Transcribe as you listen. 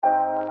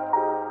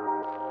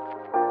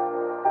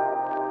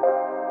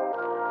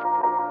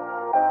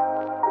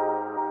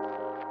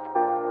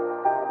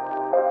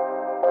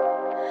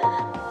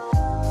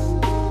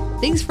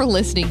Thanks for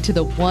listening to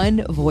the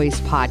One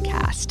Voice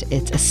podcast.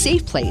 It's a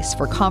safe place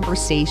for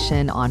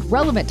conversation on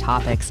relevant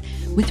topics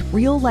with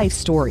real life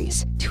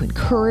stories to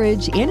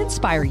encourage and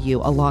inspire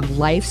you along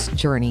life's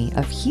journey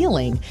of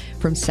healing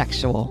from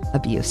sexual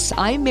abuse.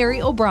 I'm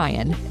Mary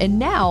O'Brien, and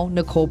now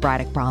Nicole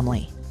Braddock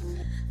Bromley.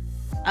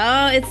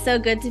 Oh, it's so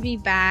good to be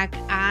back.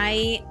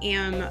 I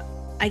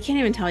can't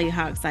even tell you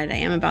how excited I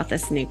am about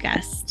this new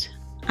guest.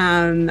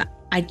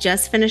 I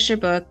just finished your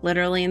book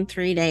literally in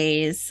 3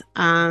 days.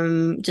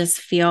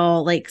 Just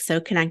feel like so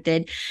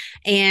connected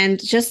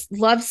and just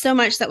love so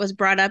much that was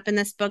brought up in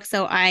this book.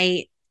 So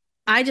I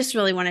just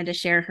really wanted to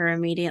share her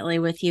immediately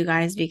with you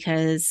guys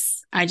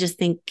because I just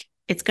think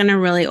it's going to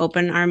really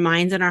open our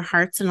minds and our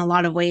hearts in a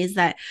lot of ways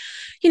that,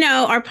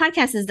 our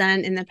podcast has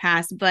done in the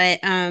past. But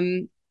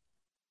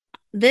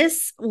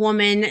this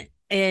woman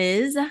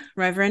is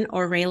Reverend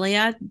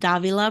Aurelia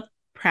Davila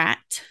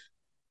Pratt.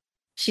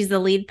 She's the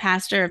lead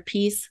pastor of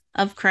Peace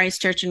of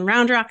Christ Church in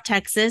Round Rock,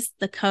 Texas,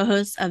 the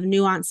co-host of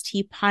Nuanced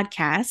Tea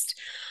podcast.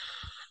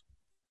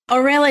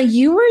 Aurelia,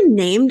 you were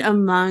named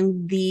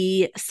among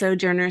the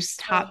Sojourner's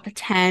top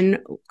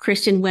 10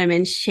 Christian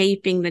women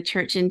shaping the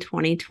church in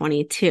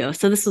 2022.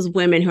 So this was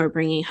women who are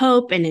bringing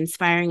hope and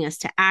inspiring us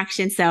to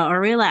action. So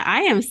Aurelia,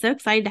 I am so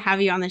excited to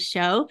have you on the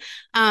show.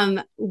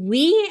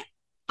 We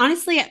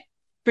honestly,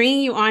 bringing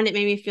you on, it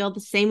made me feel the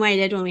same way I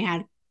did when we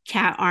had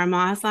Kat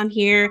Armas on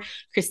here,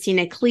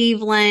 Christina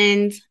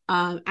Cleveland,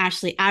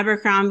 Ashley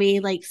Abercrombie,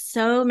 like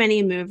so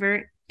many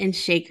mover and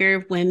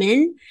shaker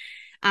women,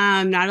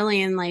 not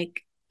only in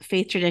like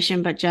faith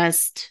tradition, but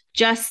just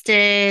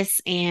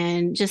justice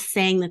and just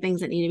saying the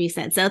things that need to be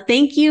said. So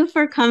thank you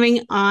for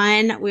coming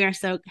on. We are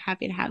so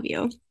happy to have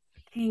you.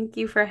 Thank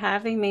you for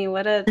having me.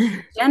 What a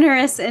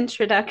generous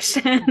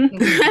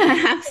introduction.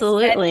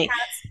 Absolutely.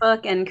 Kat's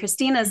book and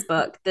Christina's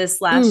book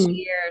this last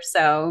year.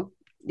 So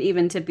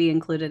even to be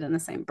included in the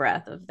same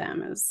breath of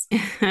them is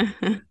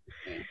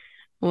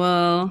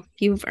well,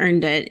 you've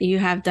earned it. You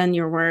have done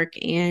your work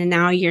and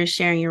now you're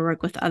sharing your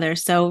work with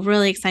others. So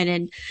really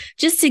excited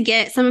just to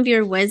get some of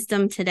your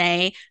wisdom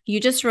today. You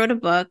just wrote a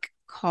book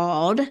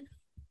called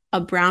A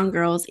Brown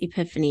Girl's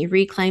Epiphany,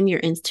 Reclaim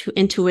Your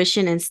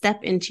Intuition and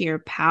Step into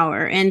Your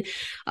Power. And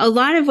a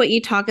lot of what you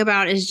talk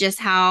about is just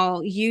how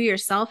you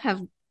yourself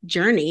have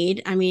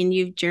journeyed. I mean,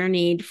 you've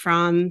journeyed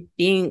from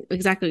being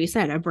exactly what you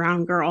said, a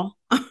brown girl.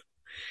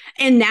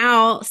 And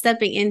now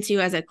stepping into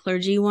as a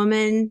clergy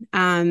woman,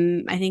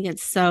 I think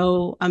it's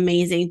so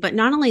amazing. But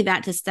not only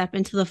that, to step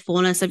into the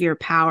fullness of your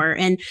power.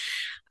 And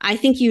I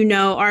think,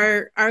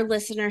 our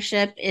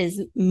listenership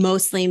is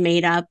mostly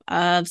made up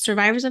of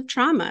survivors of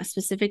trauma,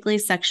 specifically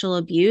sexual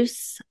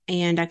abuse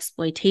and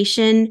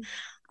exploitation.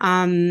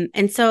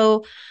 And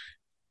so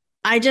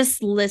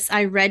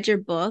I read your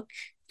book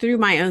through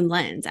my own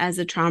lens as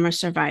a trauma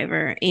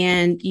survivor.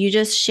 And you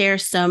just share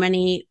so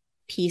many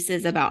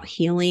pieces about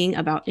healing,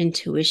 about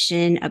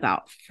intuition,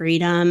 about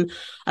freedom,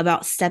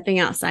 about stepping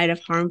outside of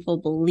harmful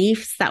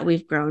beliefs that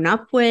we've grown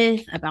up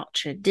with, about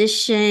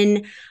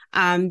tradition,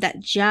 that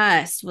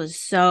just was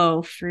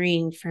so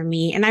freeing for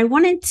me. And I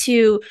wanted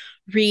to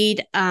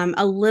read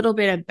a little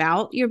bit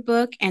about your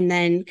book and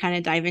then kind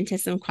of dive into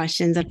some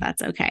questions, if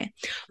that's okay.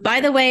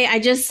 By the way, I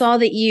just saw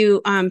that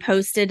you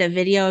posted a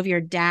video of your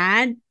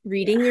dad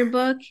reading your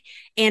book.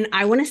 And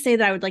I want to say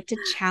that I would like to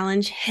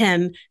challenge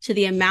him to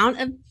the amount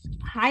of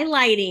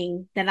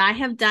highlighting that I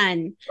have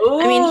done. Ooh.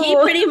 I mean, he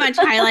pretty much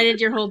highlighted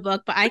your whole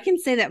book, but I can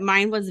say that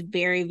mine was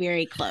very,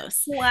 very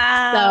close.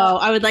 Wow. So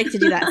I would like to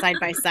do that side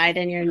by side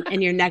in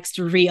your next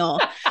reel.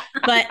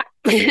 But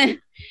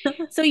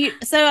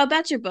so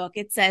about your book,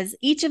 it says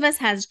each of us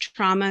has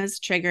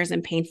traumas, triggers,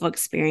 and painful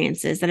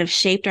experiences that have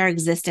shaped our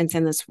existence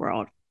in this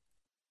world.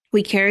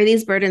 We carry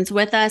these burdens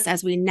with us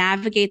as we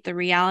navigate the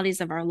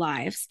realities of our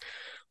lives.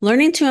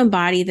 Learning to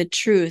embody the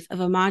truth of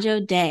Imago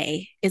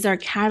Dei is our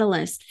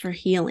catalyst for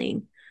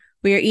healing.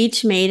 We are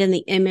each made in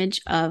the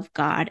image of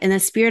God, and the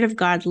Spirit of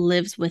God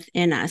lives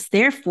within us.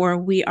 Therefore,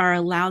 we are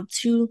allowed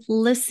to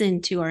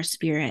listen to our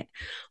spirit.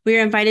 We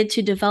are invited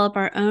to develop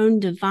our own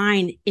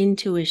divine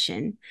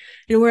intuition,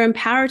 and we're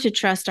empowered to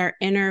trust our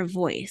inner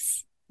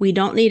voice. We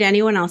don't need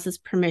anyone else's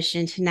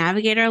permission to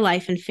navigate our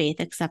life in faith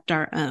except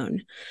our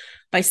own.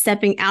 By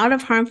stepping out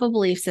of harmful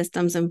belief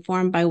systems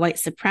informed by white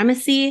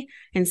supremacy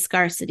and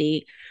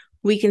scarcity,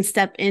 we can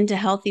step into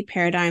healthy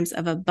paradigms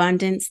of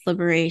abundance,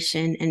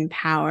 liberation, and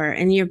power.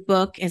 And your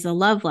book is a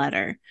love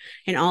letter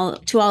to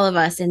all of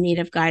us in need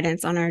of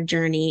guidance on our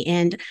journey.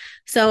 And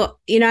so,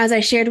 as I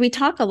shared, we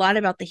talk a lot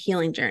about the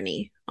healing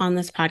journey on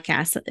this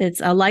podcast.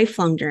 It's a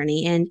lifelong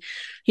journey. And,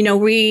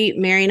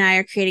 Mary and I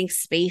are creating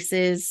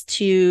spaces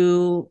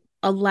to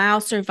allow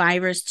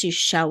survivors to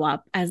show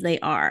up as they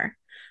are.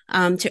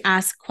 To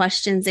ask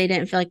questions they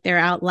didn't feel like they're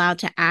out loud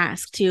to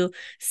ask, to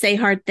say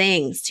hard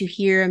things, to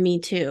hear a me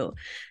too.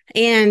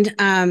 And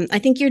I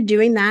think you're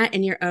doing that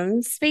in your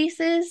own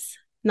spaces,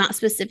 not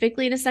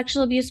specifically to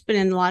sexual abuse, but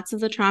in lots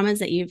of the traumas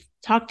that you've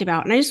talked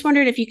about. And I just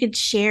wondered if you could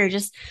share,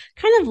 just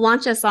kind of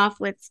launch us off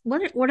with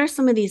what are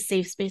some of these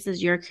safe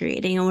spaces you're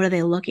creating and what are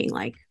they looking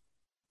like?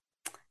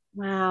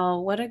 Wow,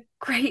 what a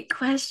great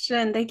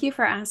question. Thank you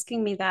for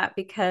asking me that,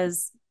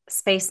 because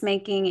space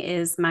making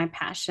is my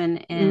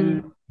passion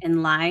Mm,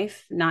 in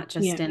life, not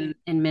just yeah.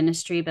 in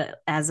ministry, but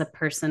as a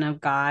person of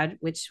God,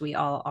 which we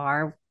all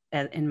are,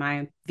 in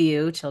my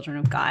view, children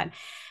of God.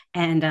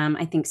 And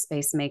I think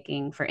space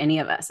making for any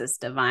of us is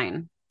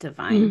divine,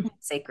 Mm,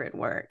 sacred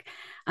work.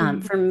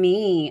 mm, For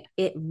me,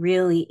 it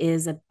really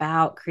is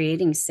about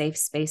creating safe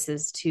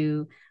spaces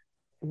to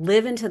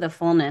live into the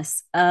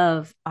fullness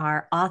of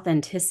our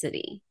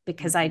authenticity,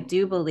 because I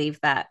do believe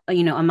that,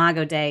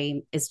 imago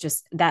Dei is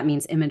just, that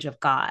means image of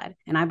God,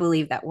 and I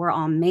believe that we're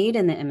all made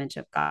in the image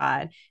of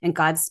God, and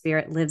God's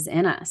spirit lives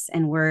in us,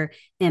 and we're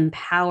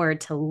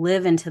empowered to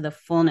live into the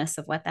fullness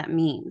of what that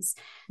means.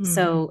 mm,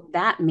 So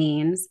that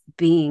means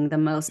being the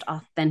most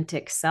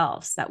authentic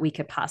selves that we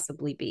could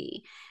possibly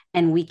be,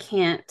 and we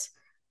can't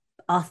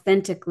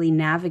authentically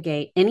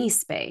navigate any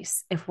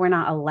space if we're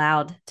not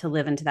allowed to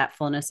live into that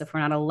fullness, if we're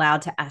not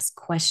allowed to ask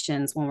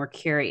questions when we're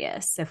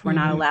curious, if we're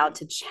not mm. allowed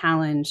to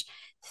challenge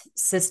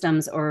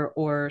systems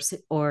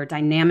or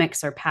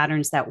dynamics or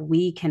patterns that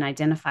we can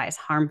identify as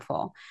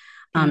harmful.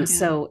 Yeah.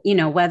 So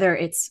whether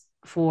it's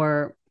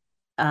for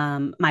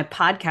my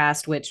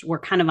podcast, which we're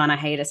kind of on a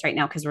hiatus right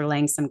now because we're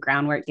laying some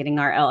groundwork, getting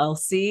our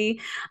LLC.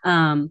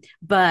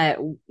 But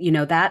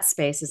that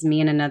space is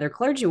me and another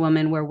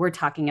clergywoman where we're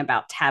talking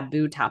about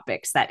taboo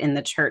topics that in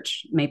the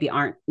church maybe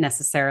aren't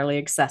necessarily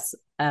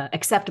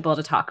acceptable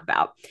to talk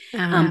about.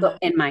 Uh-huh. But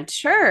in my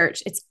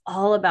church, it's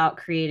all about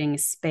creating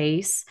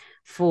space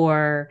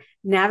for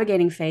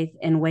navigating faith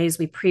in ways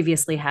we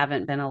previously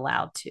haven't been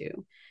allowed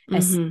to,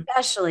 Mm-hmm.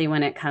 especially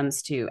when it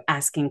comes to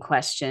asking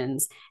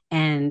questions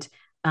and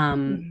um,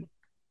 Mm-hmm.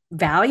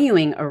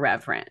 valuing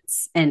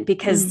irreverence. And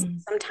because Mm-hmm.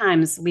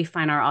 sometimes we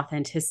find our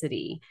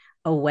authenticity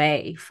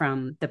away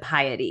from the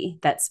piety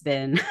that's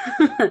been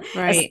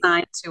Right.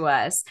 assigned to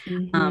us.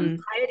 Mm-hmm.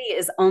 Piety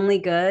is only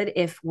good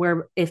if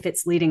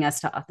it's leading us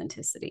to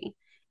authenticity.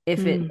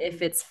 Mm-hmm.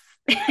 If it's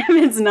if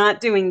it's not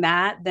doing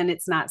that, then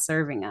it's not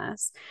serving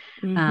us.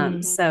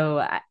 Mm-hmm.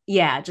 So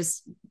yeah,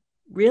 just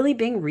really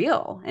being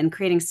real and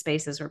creating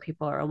spaces where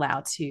people are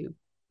allowed to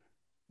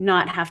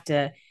not have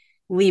to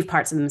leave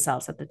parts of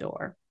themselves at the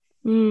door.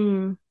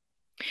 Mm.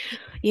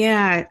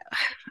 Yeah.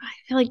 I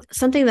feel like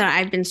something that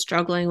I've been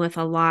struggling with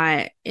a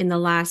lot in the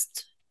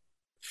last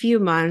few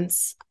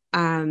months,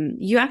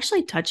 you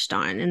actually touched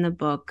on in the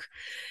book.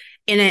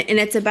 And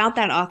it's about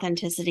that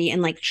authenticity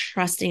and like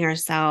trusting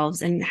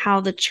ourselves and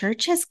how the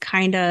church has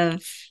kind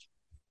of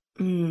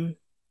mm,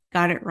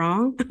 got it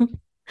wrong.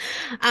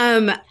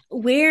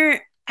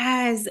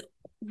 Whereas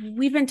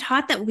we've been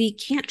taught that we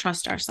can't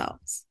trust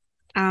ourselves.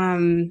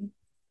 Um,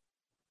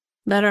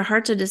 that our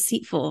hearts are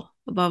deceitful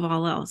above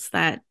all else,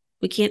 that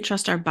we can't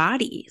trust our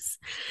bodies.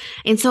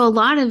 And so a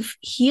lot of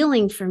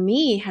healing for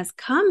me has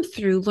come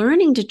through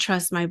learning to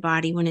trust my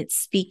body when it's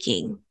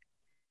speaking.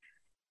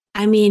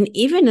 I mean,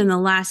 even in the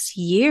last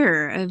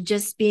year of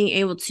just being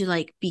able to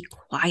like be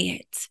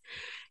quiet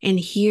and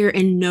hear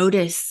and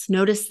notice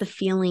the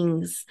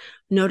feelings,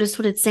 notice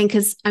what it's saying.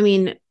 Cause I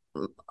mean,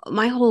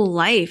 my whole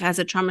life as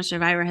a trauma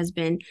survivor has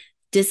been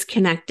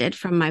disconnected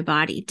from my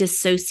body,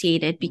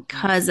 dissociated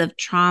because of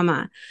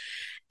trauma.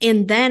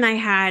 And then I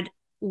had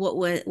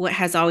what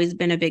has always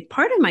been a big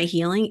part of my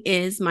healing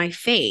is my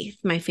faith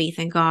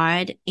in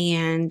God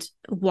and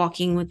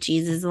walking with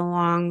Jesus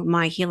along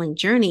my healing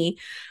journey.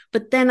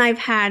 But then I've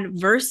had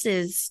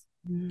verses,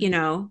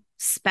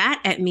 spat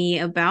at me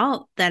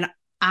about that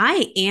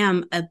I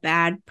am a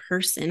bad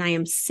person. I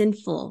am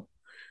sinful.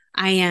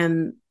 I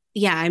am,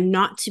 yeah, I'm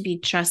not to be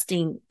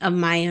trusting of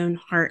my own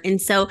heart.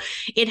 And so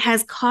it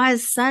has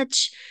caused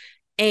such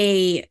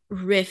a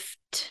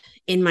rift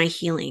in my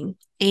healing.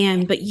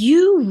 But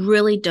you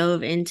really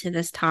dove into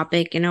this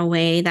topic in a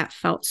way that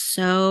felt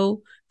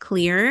so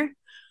clear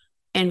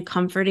and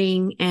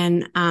comforting.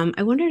 And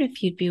I wondered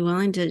if you'd be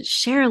willing to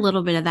share a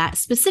little bit of that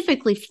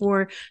specifically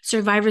for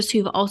survivors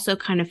who've also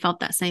kind of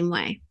felt that same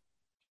way.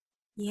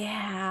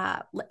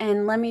 Yeah.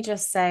 And let me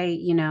just say,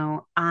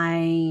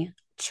 I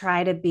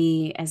try to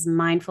be as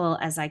mindful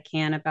as I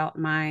can about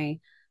my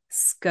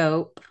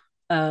scope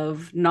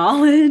of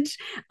knowledge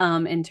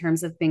in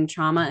terms of being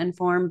trauma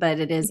informed, but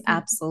it is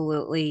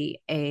absolutely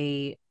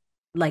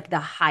like the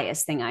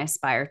highest thing I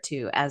aspire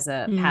to as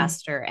a Mm,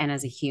 pastor and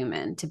as a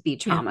human, to be yeah,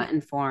 trauma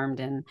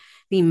informed and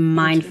be thank you.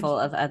 mindful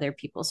of other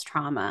people's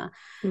trauma.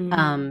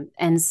 Mm,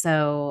 And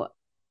so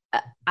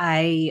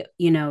I,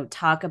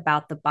 talk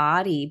about the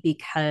body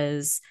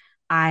because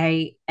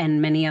I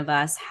and many of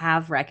us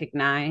have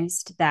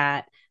recognized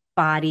that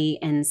body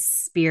and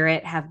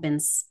spirit have been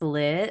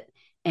split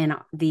in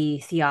the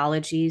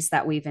theologies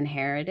that we've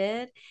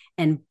inherited,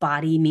 and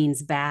body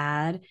means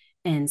bad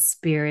and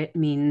spirit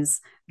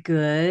means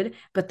good.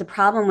 But the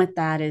problem with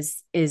that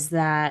is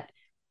that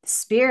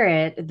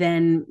spirit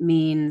then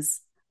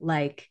means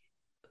like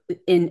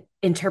in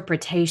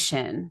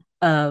interpretation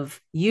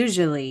of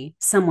usually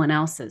someone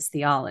else's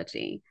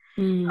theology.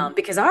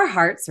 Because our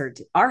hearts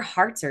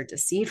are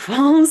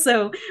deceitful.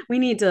 So we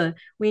need to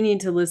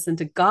listen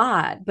to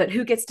God. But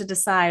who gets to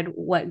decide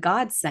what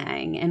God's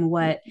saying and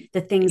what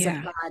the things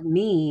of God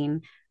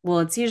mean? Well,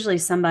 it's usually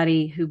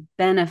somebody who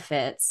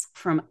benefits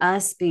from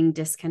us being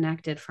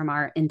disconnected from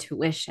our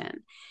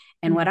intuition.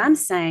 And what I'm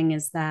saying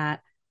is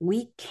that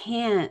we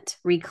can't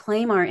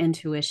reclaim our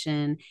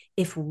intuition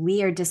if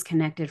we are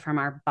disconnected from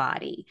our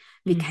body,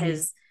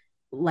 because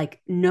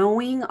like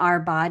knowing our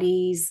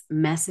body's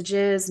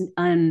messages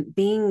and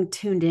being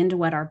tuned into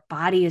what our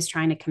body is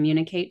trying to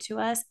communicate to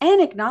us, and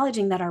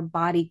acknowledging that our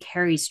body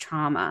carries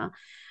trauma,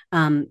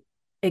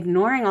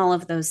 ignoring all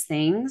of those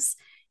things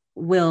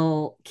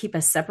will keep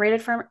us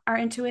separated from our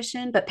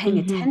intuition, but paying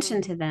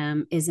attention to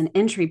them is an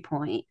entry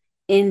point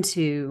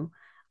into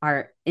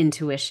our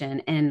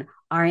intuition. And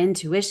our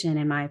intuition,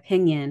 in my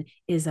opinion,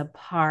 is a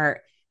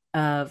part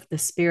of the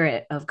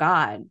spirit of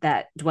God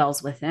that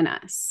dwells within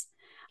us.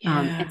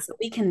 And so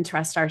we can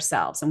trust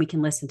ourselves and we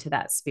can listen to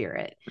that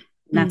spirit.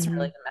 And that's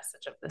really the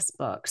message of this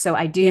book. So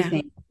I do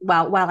think,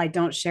 while I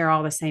don't share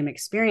all the same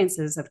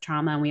experiences of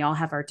trauma and we all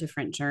have our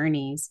different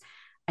journeys,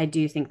 I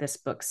do think this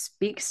book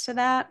speaks to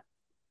that.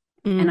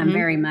 And I'm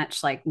very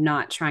much like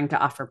not trying to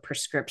offer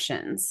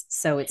prescriptions.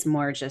 So it's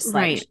more just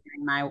like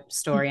sharing my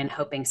story and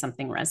hoping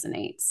something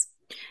resonates.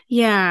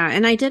 Yeah.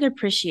 And I did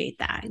appreciate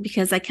that,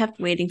 because I kept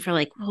waiting for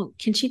like, well,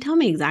 can she tell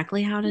me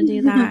exactly how to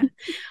do that?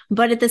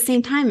 But at the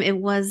same time, it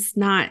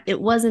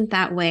wasn't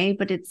that way,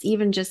 but it's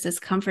even just as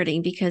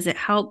comforting, because it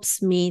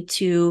helps me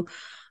to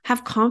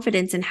have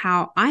confidence in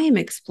how I am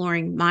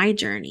exploring my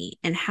journey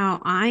and how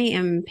I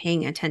am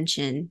paying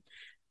attention.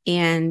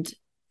 And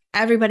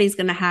everybody's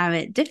going to have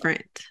it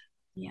different.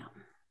 Yeah.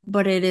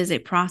 But it is a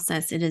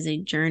process. It is a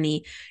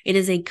journey. It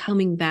is a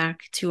coming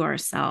back to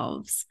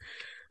ourselves.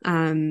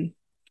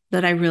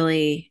 That I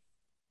really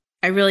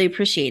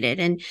appreciated.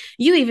 And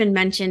you even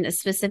mentioned a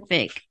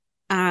specific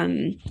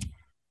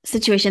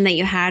situation that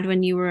you had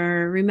when you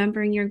were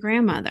remembering your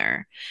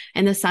grandmother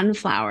and the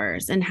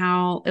sunflowers, and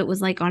how it was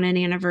like on an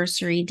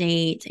anniversary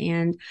date.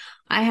 And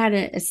I had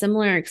a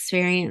similar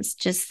experience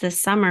just this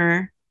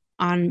summer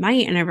on my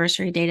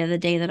anniversary date, of the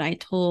day that I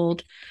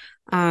told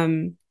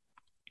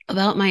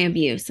about my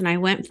abuse. And I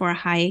went for a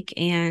hike,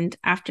 and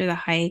after the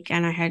hike,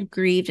 and I had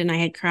grieved and I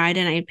had cried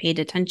and I had paid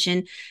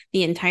attention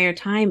the entire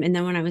time. And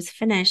then when I was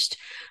finished,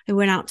 I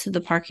went out to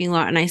the parking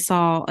lot and I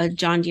saw a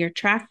John Deere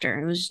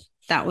tractor.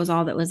 That was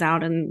all that was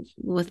out and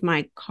with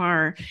my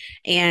car.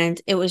 And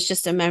it was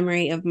just a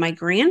memory of my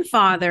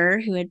grandfather,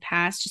 who had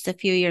passed just a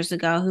few years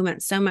ago, who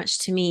meant so much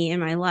to me in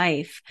my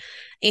life.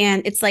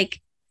 And it's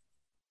like,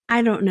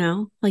 I don't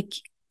know, like,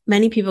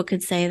 many people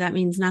could say that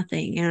means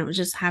nothing and it was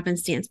just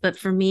happenstance. But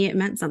for me, it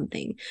meant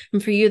something.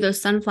 And for you,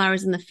 those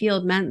sunflowers in the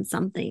field meant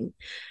something.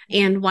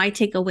 And why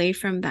take away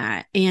from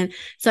that? And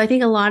so I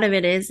think a lot of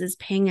it is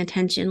paying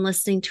attention,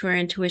 listening to our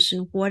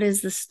intuition. What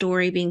is the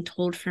story being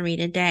told for me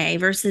today,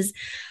 versus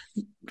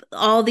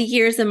all the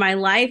years in my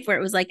life where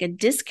it was like a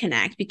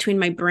disconnect between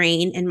my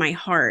brain and my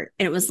heart.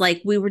 And it was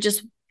like we were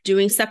just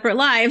doing separate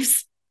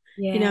lives.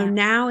 Yeah.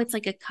 Now it's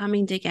like a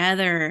coming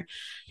together.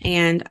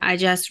 And I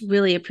just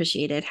really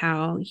appreciated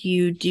how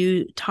you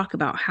do talk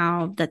about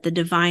how that the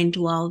divine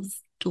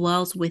dwells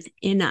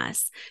within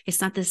us. It's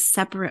not this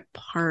separate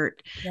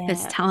part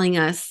that's telling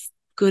us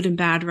good and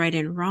bad, right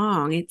and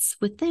wrong. It's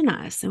within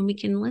us and we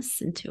can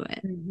listen to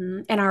it.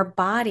 And our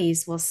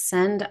bodies will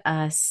send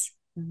us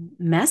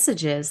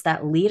messages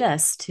that lead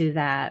us to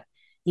that,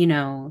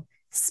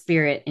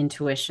 spirit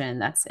intuition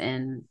that's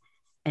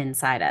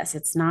inside us.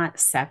 It's not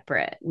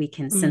separate. We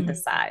can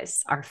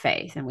synthesize our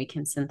faith, and we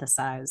can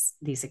synthesize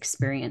these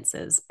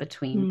experiences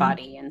between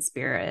body and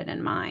spirit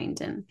and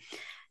mind.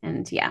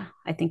 And yeah,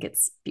 I think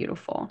it's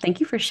beautiful. Thank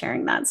you for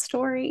sharing that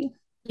story.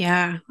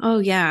 Yeah. Oh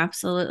yeah,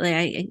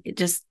 absolutely. It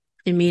just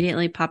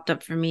immediately popped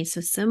up for me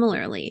so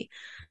similarly.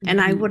 And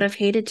I would have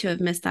hated to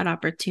have missed that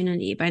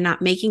opportunity by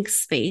not making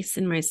space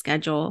in my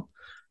schedule,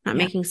 not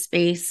making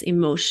space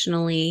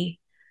emotionally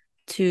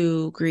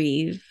to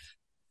grieve.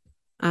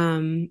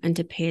 And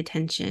to pay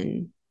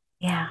attention.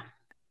 Yeah.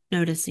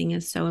 Noticing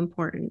is so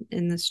important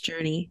in this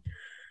journey.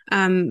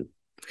 And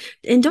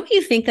don't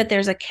you think that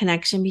there's a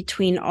connection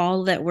between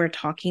all that we're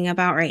talking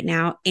about right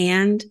now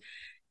and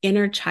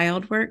inner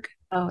child work?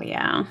 Oh,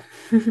 yeah.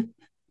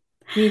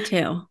 Me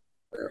too.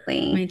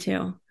 Absolutely. Me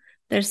too.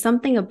 There's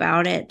something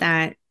about it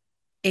that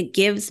it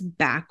gives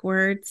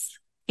backwards.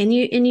 And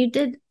you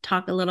did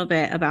talk a little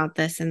bit about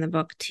this in the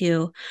book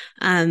too.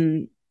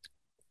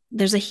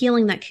 There's a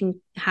healing that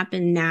can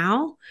happen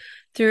now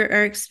through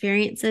our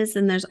experiences.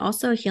 And there's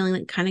also a healing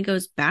that kind of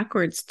goes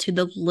backwards to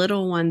the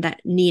little one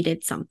that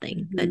needed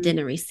something that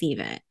didn't receive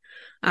it.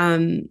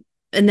 And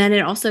then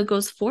it also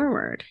goes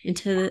forward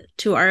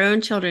to our own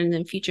children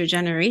and future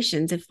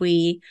generations if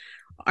we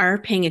are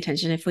paying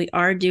attention, if we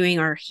are doing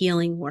our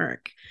healing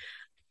work.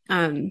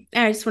 I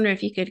just wonder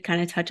if you could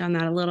kind of touch on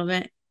that a little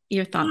bit,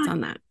 your thoughts on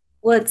that.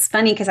 Well, it's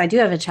funny because I do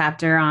have a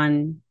chapter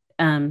on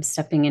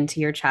stepping into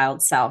your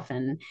child self.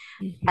 And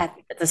at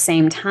the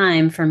same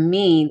time, for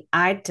me,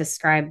 I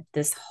describe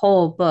this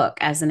whole book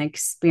as an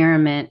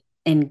experiment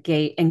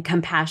engage and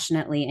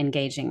compassionately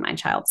engaging my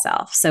child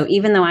self. So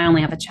even though I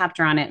only have a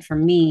chapter on it, for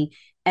me,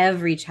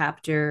 every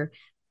chapter,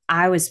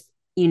 I was,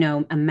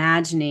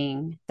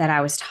 imagining that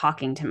I was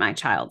talking to my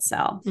child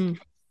self.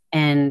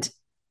 And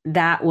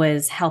that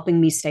was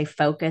helping me stay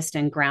focused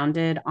and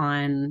grounded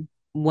on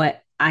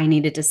what I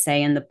needed to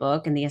say in the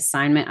book and the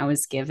assignment I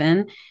was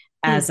given,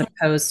 as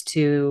opposed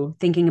to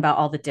thinking about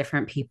all the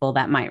different people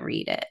that might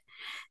read it.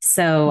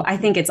 So I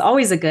think it's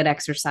always a good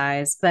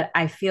exercise, but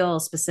I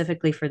feel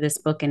specifically for this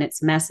book and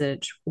its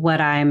message,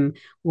 what I'm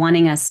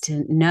wanting us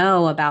to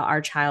know about our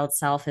child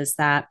self is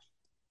that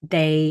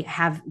they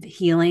have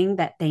healing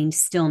that they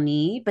still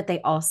need, but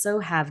they also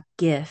have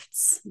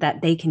gifts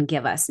that they can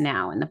give us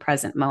now in the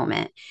present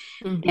moment.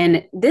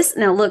 And this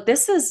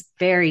is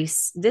very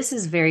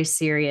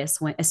serious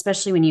when,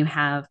 especially when you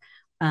have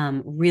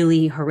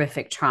really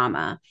horrific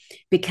trauma,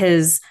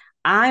 because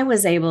I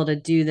was able to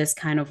do this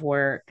kind of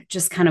work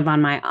just kind of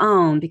on my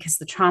own because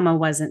the trauma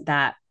wasn't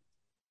that,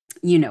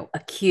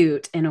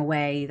 acute in a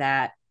way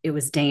that it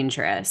was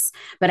dangerous.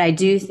 But I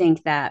do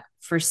think that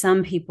for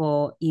some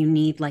people, you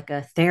need like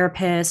a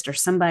therapist or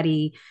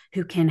somebody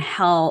who can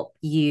help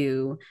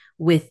you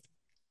with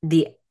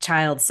the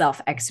child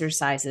self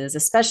exercises,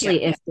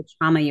 especially if the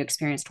trauma you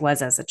experienced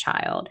was as a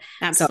child.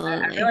 Absolutely.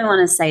 So I really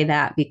want to say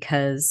that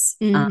because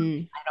I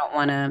don't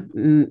want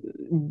to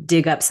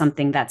dig up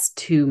something that's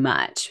too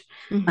much.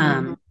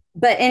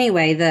 But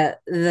anyway,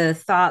 the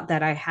thought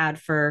that I had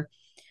for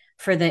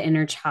the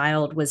inner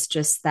child was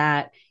just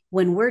that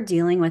when we're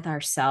dealing with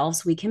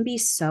ourselves, we can be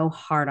so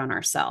hard on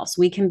ourselves.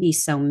 We can be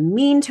so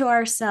mean to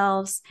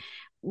ourselves.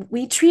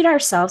 We treat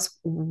ourselves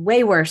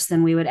way worse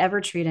than we would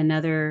ever treat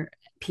another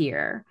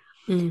peer.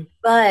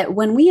 But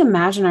when we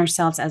imagine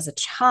ourselves as a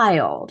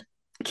child,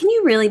 can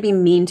you really be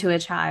mean to a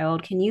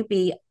child? Can you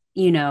be,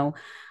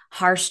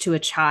 harsh to a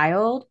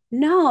child?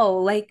 No,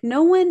 like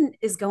no one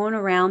is going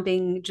around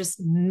being just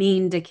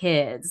mean to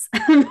kids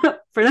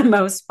for the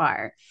most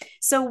part.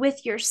 So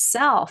with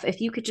yourself,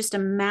 if you could just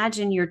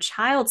imagine your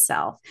child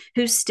self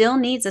who still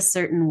needs a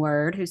certain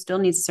word, who still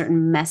needs a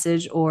certain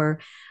message or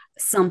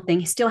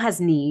something, still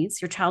has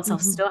needs, your child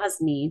self still has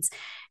needs.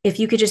 If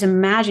you could just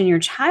imagine your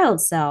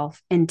child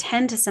self and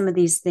tend to some of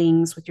these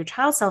things with your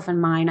child self in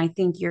mind, I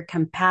think your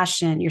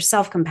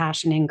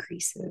self-compassion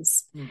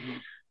increases.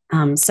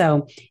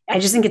 So I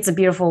just think it's a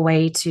beautiful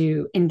way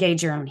to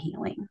engage your own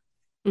healing.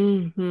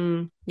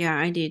 Yeah,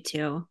 I do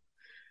too.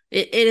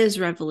 It has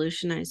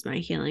revolutionized my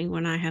healing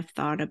when I have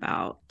thought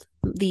about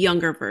the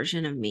younger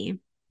version of me.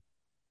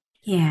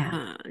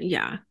 Yeah,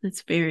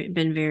 it's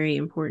been very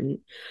important.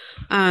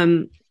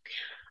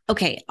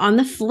 Okay, on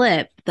the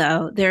flip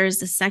though,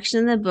 there's a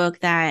section in the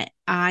book that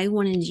I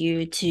wanted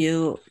you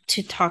to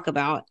talk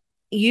about.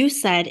 You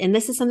said, and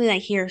this is something I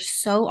hear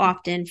so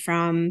often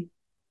from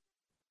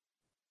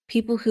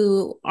people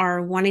who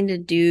are wanting to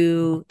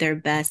do their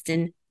best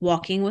in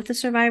walking with a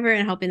survivor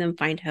and helping them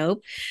find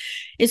hope,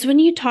 is when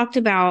you talked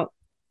about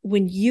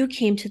when you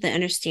came to the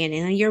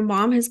understanding that your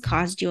mom has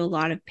caused you a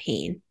lot of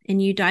pain,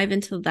 and you dive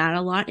into that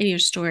a lot in your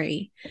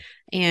story.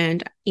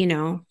 And,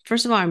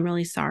 first of all, I'm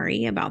really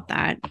sorry about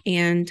that.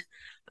 And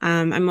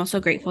I'm also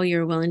grateful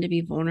you're willing to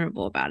be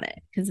vulnerable about it,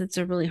 because it's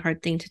a really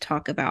hard thing to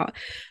talk about.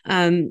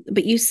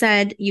 But you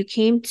said you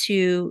came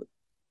to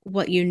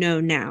what you know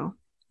now.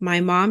 My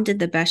mom did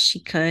the best she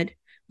could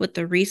with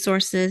the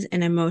resources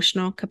and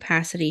emotional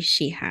capacity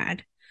she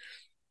had.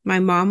 My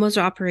mom was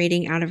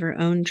operating out of her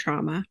own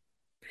trauma.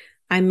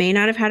 I may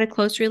not have had a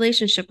close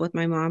relationship with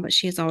my mom, but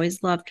she has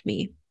always loved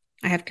me.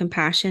 I have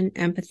compassion,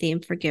 empathy,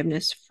 and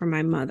forgiveness for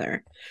my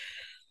mother.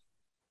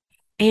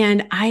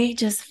 And I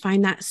just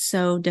find that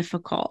so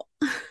difficult.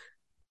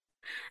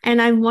 And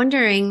I'm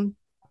wondering,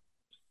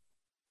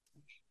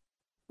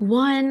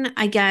 one,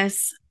 I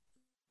guess,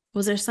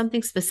 was there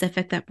something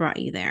specific that brought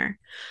you there?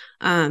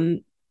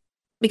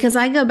 Because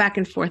I go back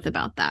and forth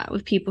about that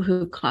with people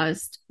who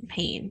caused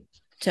pain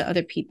to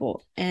other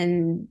people.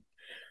 And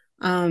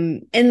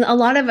a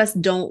lot of us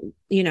don't,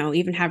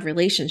 even have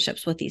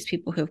relationships with these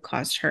people who have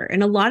caused hurt.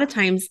 And a lot of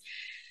times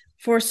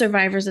for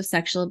survivors of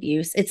sexual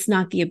abuse, it's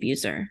not the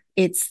abuser,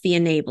 it's the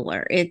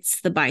enabler, it's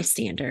the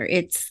bystander,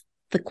 it's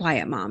the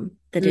quiet mom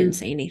that didn't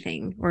say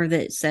anything, or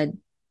that said,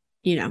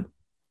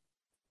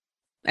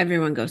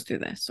 everyone goes through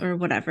this, or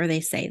whatever they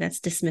say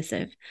that's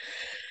dismissive.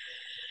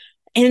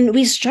 And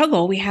we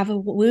struggle. We have a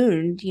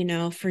wound,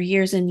 for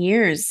years and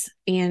years.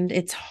 And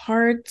it's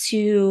hard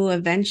to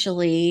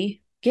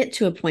eventually get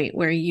to a point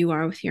where you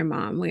are with your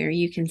mom, where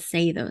you can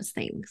say those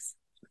things.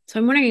 So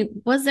I'm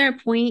wondering, was there a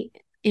point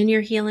in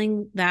your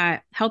healing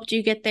that helped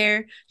you get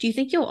there? Do you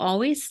think you'll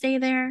always stay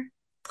there?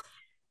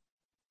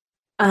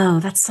 Oh,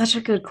 that's such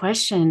a good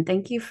question.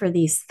 Thank you for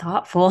these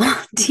thoughtful,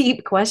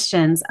 deep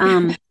questions.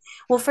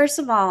 Well, first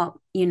of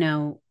all,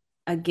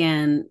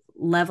 again,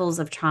 levels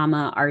of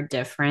trauma are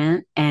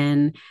different.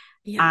 And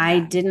I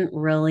didn't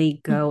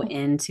really go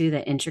into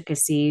the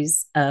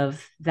intricacies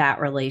of that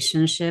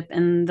relationship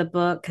in the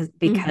book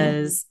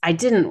because I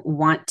didn't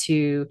want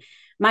to.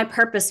 My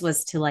purpose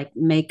was to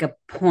make a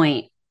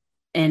point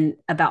and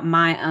about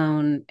my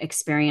own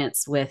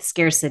experience with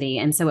scarcity.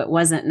 And so it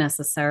wasn't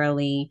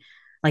necessarily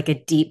like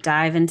a deep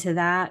dive into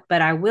that.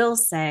 But I will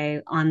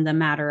say on the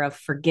matter of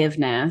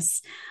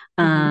forgiveness,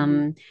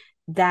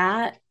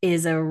 that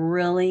is a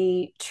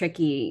really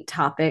tricky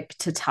topic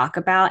to talk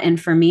about.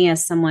 And for me,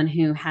 as someone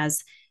who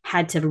has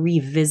had to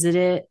revisit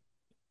it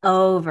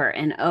over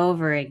and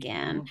over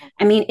again,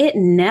 I mean,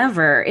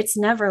 it's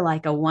never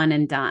like a one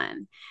and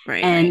done.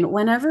 Right. And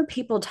whenever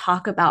people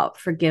talk about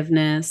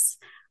forgiveness,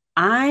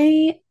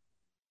 I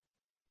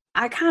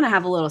kind of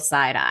have a little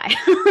side eye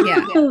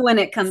when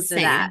it comes to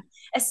that,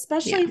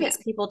 especially if it's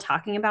people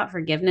talking about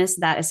forgiveness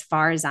that, as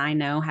far as I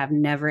know, have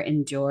never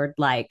endured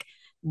like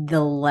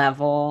the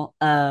level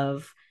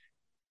of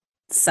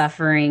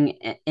suffering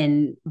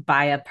in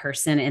by a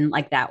person in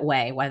like that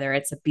way, whether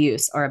it's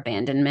abuse or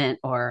abandonment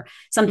or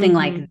something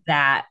like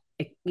that,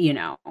 you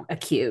know,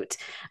 acute.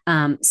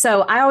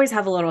 So I always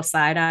have a little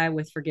side eye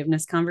with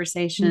forgiveness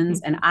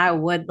conversations. And I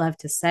would love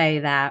to say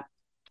that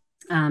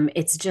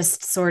it's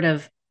just sort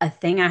of a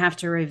thing I have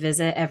to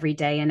revisit every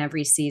day and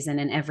every season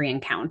and every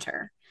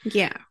encounter.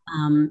 Yeah.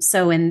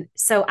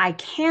 So I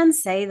can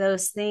say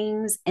those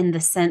things in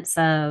the sense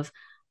of,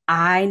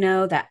 I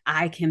know that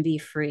I can be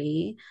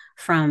free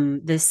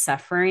from this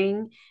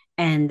suffering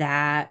and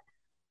that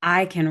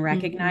I can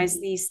recognize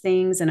these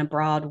things in a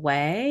broad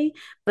way,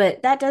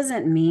 but that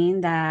doesn't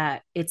mean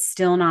that it's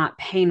still not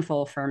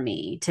painful for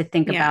me to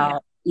think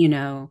about, you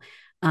know,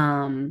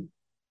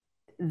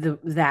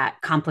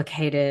 that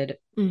complicated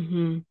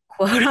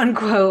quote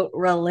unquote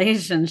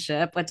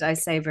relationship, which I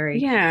say very.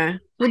 Yeah.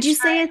 Would you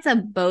say it's a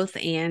both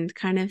and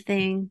kind of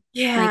thing?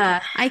 Yeah.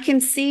 Like, I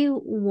can see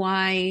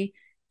why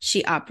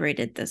she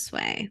operated this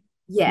way.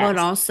 Yes. But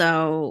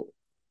also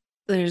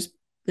there's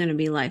going to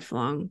be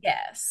lifelong.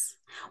 Yes.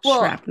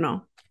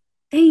 Shrapnel.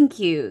 Thank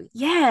you.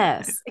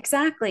 Yes,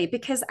 exactly.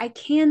 Because I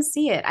can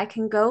see it. I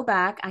can go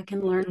back, I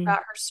can learn about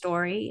her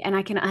story, and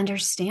I can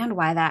understand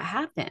why that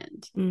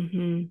happened.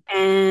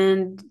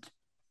 And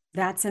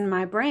that's in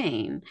my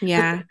brain.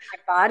 Yeah. But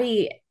my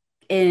body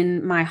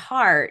and my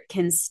heart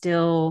can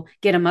still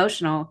get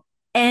emotional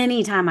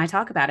anytime I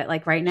talk about it.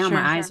 Like right now,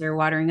 my eyes are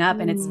watering up.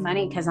 And it's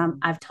funny because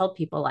I've told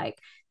people like,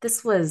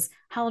 this was,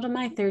 how old am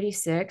I?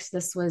 36.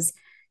 This was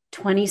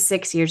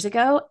 26 years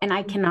ago, and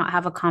I cannot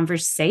have a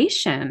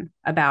conversation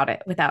about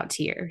it without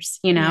tears,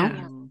 you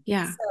know?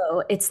 Yeah.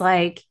 So it's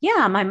like,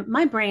 yeah,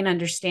 my brain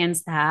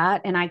understands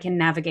that, and I can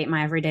navigate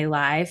my everyday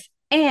life,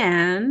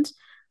 and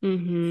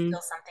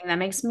still something that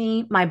makes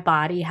my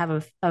body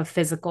have a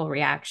physical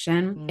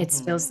reaction. It's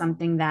still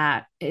something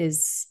that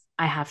is,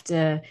 I have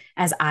to,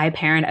 as I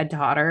parent a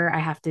daughter, I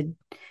have to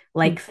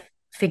like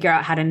figure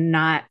out how to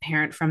not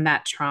parent from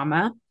that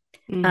trauma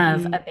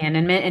of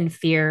abandonment and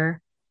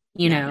fear,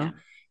 you know?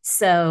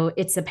 So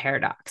it's a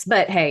paradox,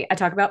 but hey, I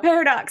talk about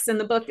paradox in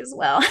the book as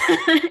well.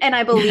 And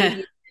I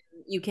believe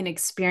you can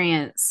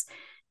experience,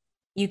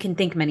 you can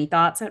think many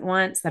thoughts at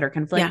once that are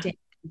conflicting,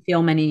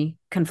 feel many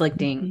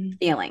conflicting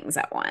feelings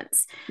at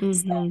once.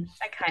 So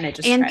I kind of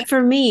just, and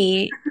for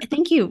me,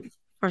 thank you,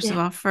 first of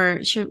all, for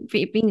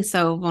being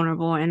so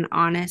vulnerable and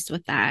honest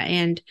with that.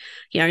 And,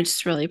 you know, I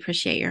just really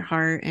appreciate your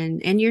heart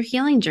and your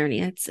healing journey.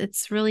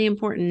 It's really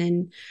important.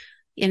 And,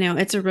 you know,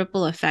 it's a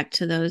ripple effect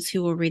to those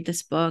who will read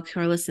this book, who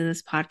are listening to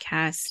this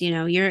podcast. You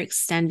know, you're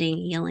extending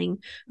healing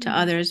to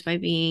others by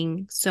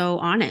being so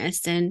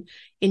honest and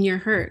in your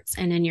hurts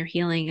and in your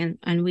healing.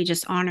 And we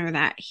just honor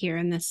that here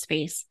in this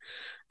space.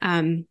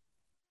 But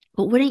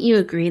wouldn't you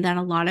agree that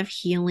a lot of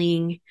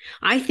healing,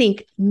 I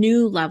think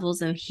new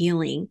levels of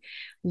healing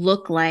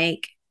look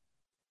like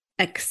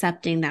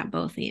accepting that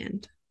both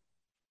and?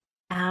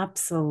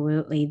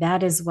 Absolutely.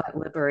 That is what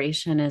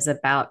liberation is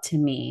about to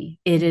me.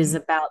 It is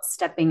about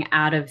stepping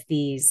out of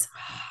these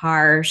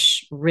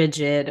harsh,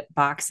 rigid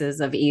boxes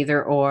of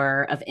either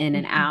or, of in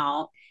and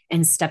out,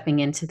 and stepping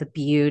into the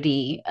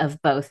beauty of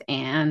both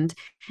and,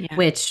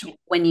 which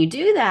when you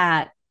do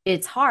that,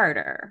 it's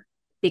harder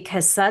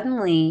because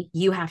suddenly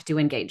you have to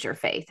engage your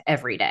faith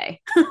every day.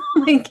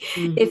 Like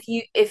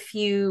if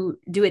you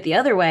do it the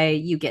other way,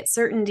 you get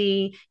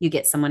certainty, you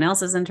get someone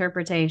else's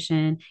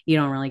interpretation, you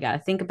don't really got to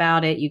think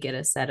about it, you get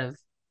a set of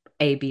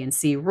A, B, and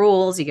C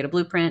rules, you get a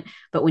blueprint.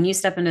 But when you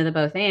step into the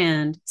both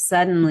and,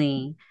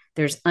 suddenly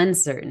there's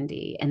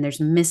uncertainty and there's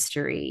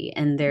mystery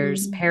and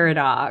there's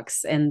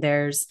paradox and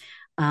there's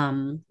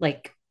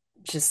like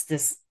just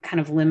this kind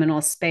of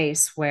liminal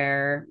space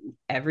where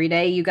every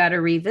day you got to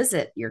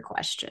revisit your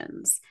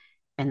questions,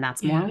 and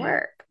that's more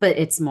work, but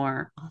it's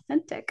more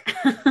authentic.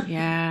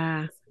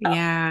 Yeah.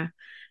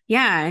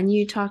 And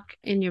you talk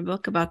in your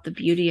book about the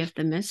beauty of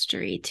the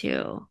mystery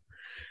too,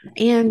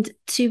 and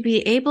to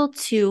be able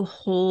to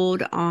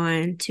hold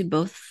on to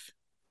both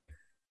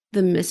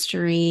the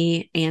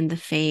mystery and the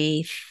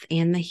faith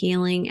and the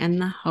healing and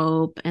the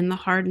hope and the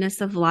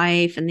hardness of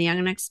life and the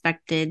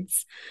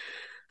unexpecteds.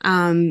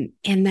 And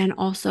then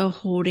also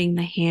holding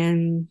the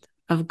hand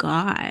of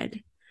God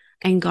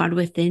and God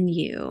within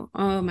you.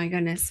 Oh my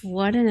goodness,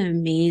 what an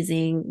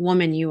amazing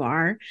woman you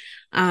are,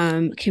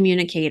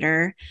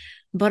 communicator.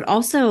 But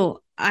also,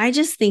 I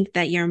just think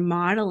that you're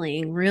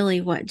modeling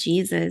really what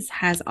Jesus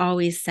has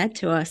always said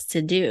to us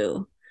to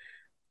do.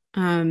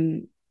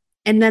 And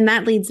then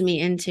that leads me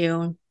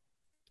into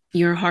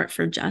your heart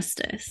for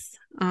justice.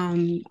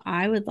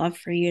 I would love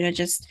for you to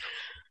just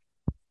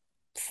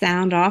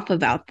sound off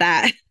about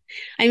that.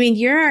 I mean,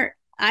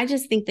 I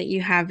just think that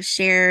you have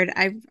shared,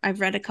 I've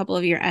read a couple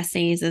of your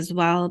essays as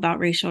well about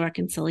racial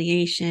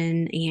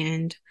reconciliation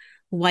and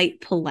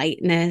white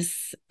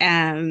politeness.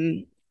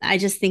 I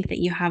just think that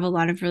you have a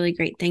lot of really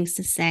great things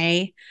to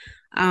say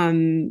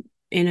in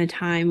a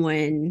time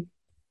when,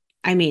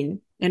 I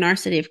mean, in our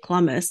city of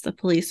Columbus, the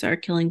police are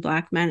killing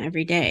Black men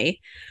every day.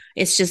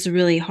 It's just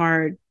really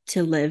hard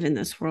to live in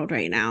this world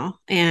right now.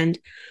 And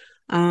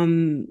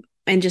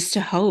just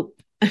to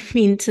hope, I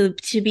mean, to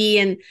be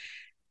in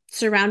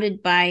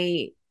surrounded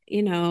by,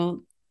 you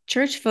know,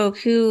 church folk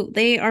who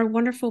they are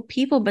wonderful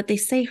people, but they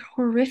say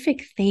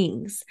horrific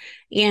things.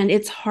 And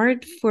it's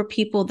hard for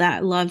people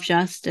that love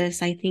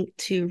justice, I think,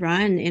 to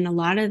run in a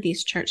lot of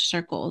these church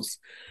circles.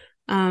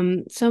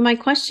 So my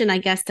question, I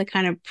guess, to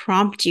kind of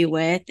prompt you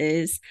with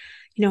is,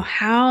 you know,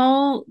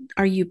 how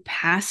are you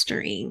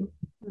pastoring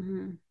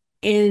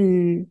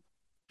in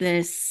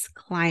this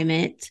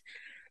climate?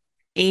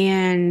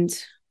 And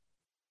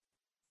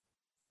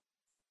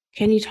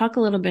can you talk a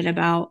little bit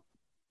about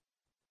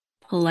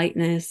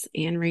politeness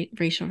and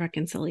racial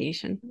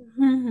reconciliation?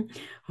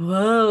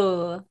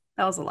 Whoa,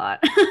 that was a lot.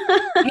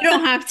 You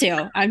don't have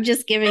to. I'm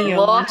just giving you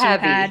a launching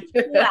heavy. pad.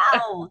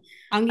 Wow.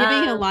 I'm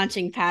giving you a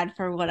launching pad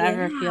for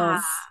whatever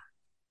feels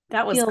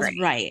great.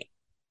 Right.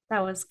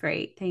 That was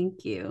great.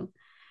 Thank you.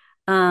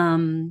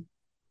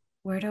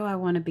 Where do I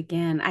want to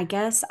begin? I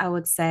guess I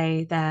would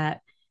say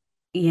that,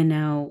 you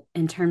know,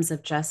 in terms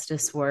of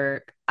justice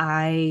work,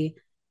 I,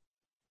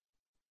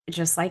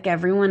 just like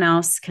everyone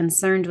else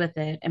concerned with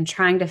it, am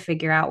trying to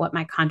figure out what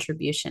my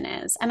contribution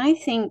is. And I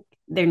think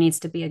there needs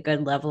to be a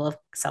good level of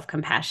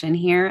self-compassion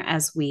here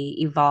as we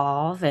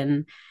evolve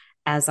and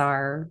as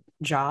our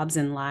jobs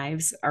and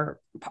lives are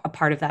a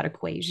part of that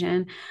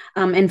equation.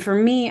 And for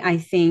me, I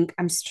think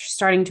I'm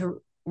starting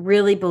to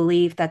really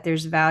believe that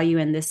there's value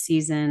in this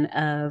season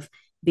of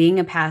being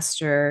a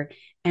pastor.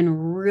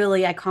 And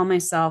really, I call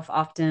myself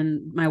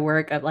often my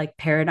work of like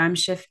paradigm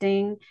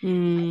shifting. I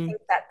think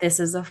that this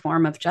is a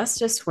form of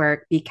justice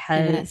work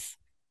because,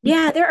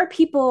 yeah, there are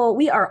people,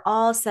 we are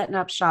all setting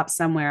up shop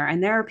somewhere,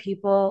 and there are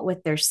people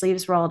with their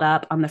sleeves rolled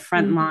up on the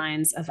front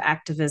lines of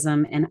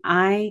activism. And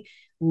I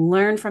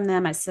learn from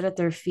them. I sit at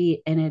their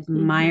feet and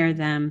admire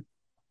them.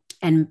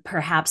 And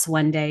perhaps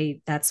one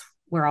day that's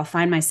where I'll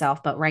find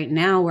myself. But right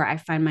now, where I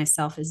find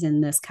myself is in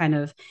this kind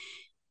of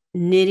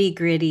nitty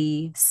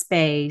gritty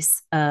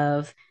space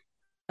of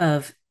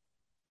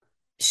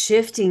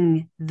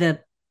shifting the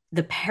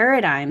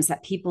paradigms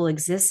that people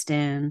exist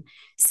in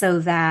so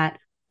that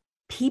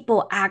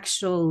people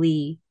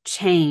actually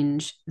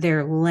change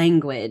their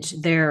language,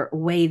 their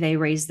way they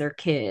raise their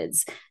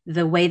kids,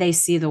 the way they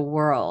see the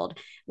world.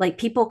 Like,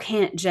 people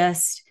can't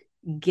just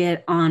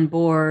get on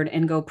board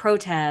and go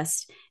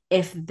protest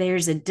if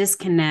there's a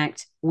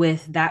disconnect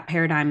with that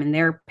paradigm and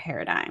their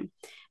paradigm.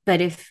 But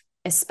if,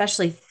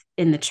 especially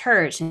in the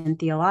church and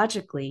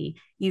theologically,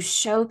 you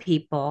show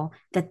people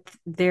that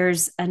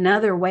there's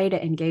another way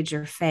to engage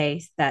your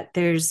faith, that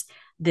there's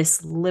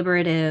this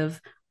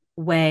liberative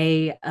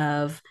way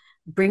of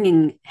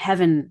bringing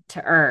heaven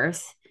to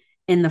earth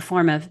in the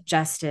form of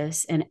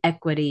justice and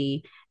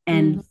equity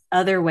and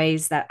other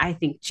ways that I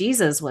think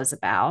Jesus was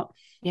about,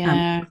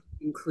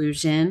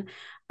 inclusion.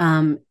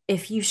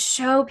 If you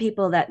show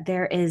people that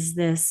there is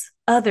this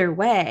other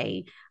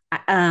way,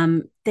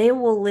 they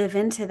will live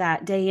into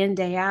that day in,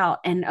 day out.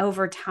 And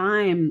over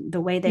time,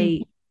 the way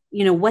they,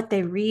 you know, what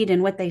they read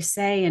and what they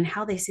say and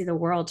how they see the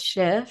world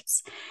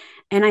shifts.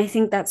 And I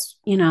think that's,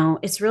 you know,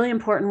 it's really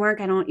important work.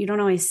 You don't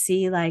always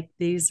see like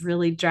these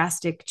really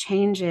drastic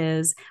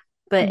changes,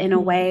 but in a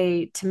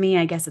way, to me,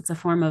 I guess it's a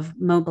form of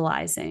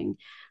mobilizing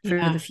for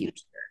the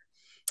future.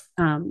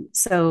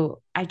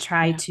 So I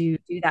try to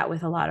do that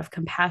with a lot of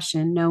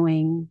compassion,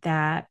 knowing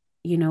that,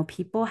 you know,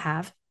 people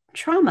have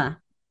trauma,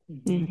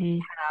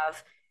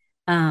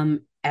 have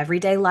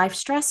everyday life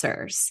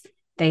stressors.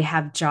 They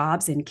have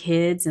jobs and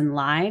kids and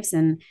lives.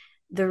 And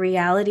the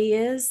reality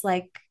is,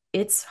 like,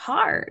 it's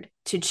hard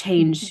to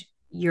change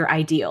your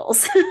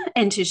ideals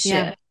and to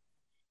shift.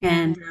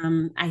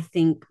 And I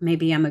think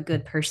maybe I'm a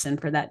good person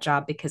for that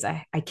job because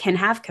I can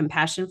have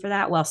compassion for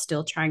that while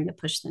still trying to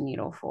push the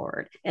needle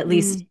forward, at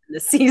least in the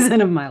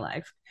season of my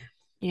life.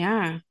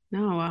 Yeah,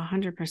 no,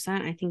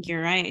 100%. I think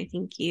you're right. I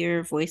think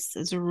your voice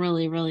is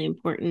really, really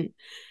important.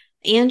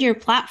 And your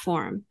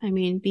platform. I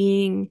mean,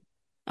 being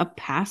a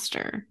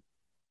pastor,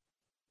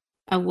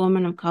 a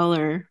woman of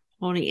color,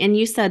 and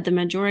you said the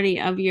majority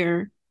of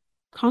your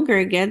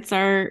congregants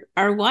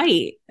are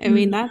white. I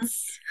mean,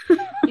 that's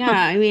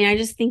I mean, I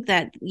just think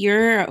that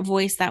you're a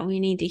voice that we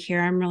need to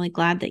hear. I'm really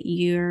glad that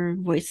your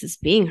voice is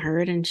being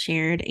heard and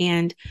shared.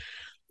 And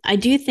I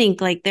do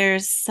think like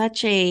there's I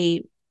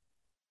think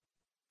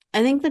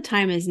the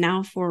time is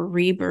now for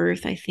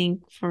rebirth, I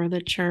think, for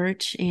the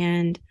church.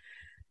 And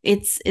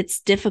it's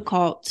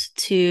difficult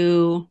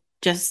to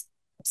just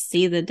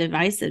see the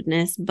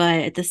divisiveness,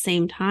 but at the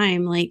same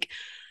time, like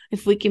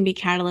if we can be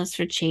catalysts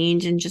for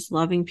change and just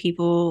loving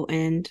people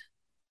and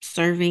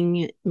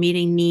serving,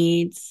 meeting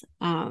needs,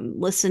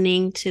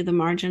 listening to the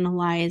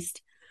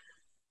marginalized.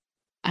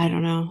 I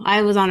don't know.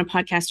 I was on a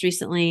podcast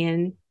recently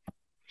and,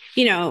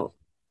 you know,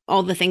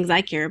 all the things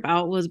I care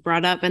about was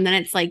brought up. And then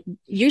it's like,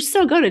 you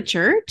still go to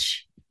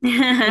church?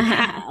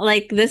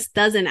 Like this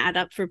doesn't add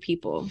up for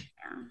people.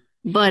 Yeah.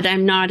 But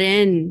I'm not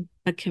in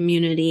a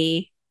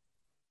community,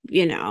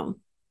 you know,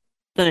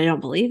 that I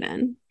don't believe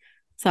in.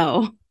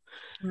 So,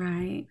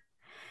 right.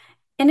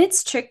 And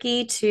it's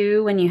tricky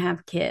too when you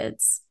have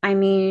kids. I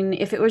mean,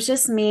 if it was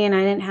just me and I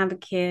didn't have a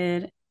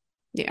kid,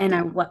 yeah,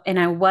 and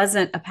I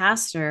wasn't a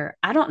pastor,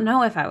 I don't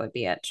know if I would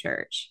be at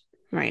church.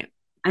 Right.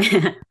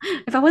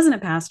 If I wasn't a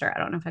pastor, I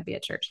don't know if I'd be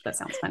at church. That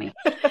sounds funny.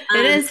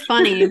 It is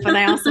funny, but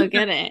I also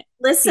get it.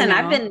 Listen,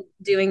 I've been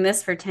doing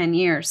this for 10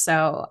 years,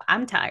 so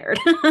I'm tired.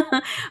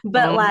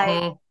 But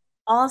like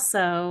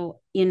also,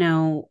 you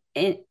know,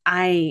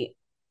 I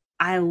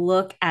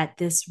look at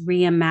this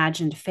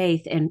reimagined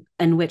faith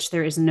in which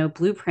there is no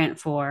blueprint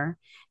for,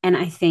 and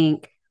I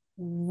think,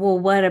 well,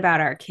 what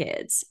about our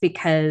kids?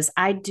 Because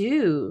I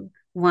do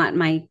want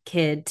my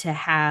kid to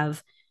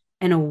have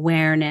an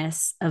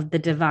awareness of the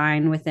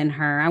divine within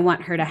her. I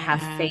want her to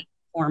have faith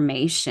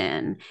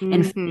formation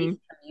and faith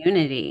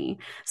community.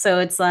 So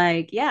it's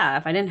like, yeah,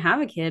 if I didn't have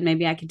a kid,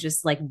 maybe I could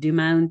just like do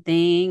my own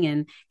thing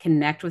and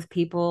connect with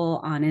people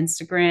on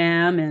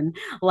Instagram and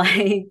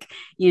like,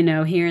 you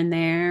know, here and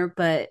there.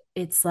 But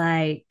it's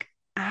like,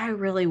 I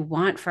really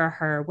want for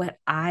her what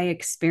I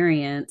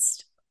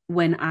experienced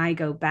when I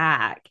go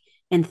back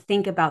and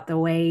think about the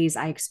ways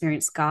I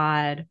experienced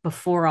God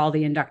before all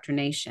the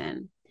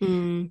indoctrination.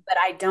 But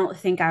I don't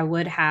think I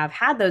would have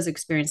had those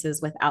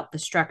experiences without the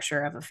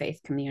structure of a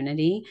faith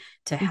community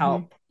to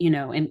help, you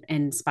know,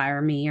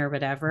 inspire me or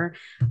whatever.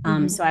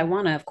 So I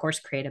want to, of course,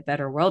 create a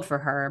better world for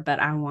her, but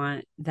I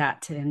want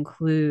that to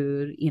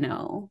include, you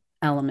know,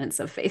 elements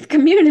of faith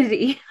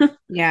community.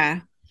 Yeah.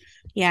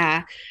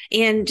 Yeah.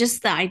 And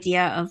just the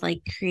idea of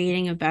like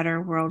creating a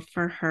better world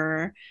for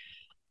her.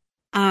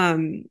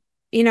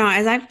 You know,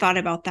 as I've thought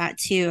about that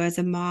too, as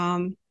a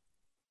mom,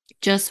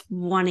 just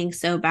wanting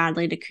so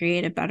badly to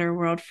create a better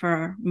world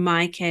for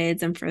my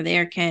kids and for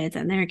their kids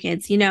and their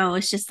kids, you know,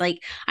 it's just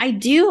like I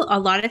do a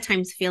lot of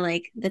times feel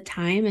like the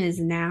time is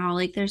now.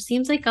 Like there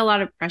seems like a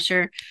lot of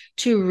pressure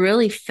to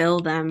really fill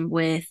them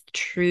with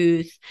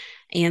truth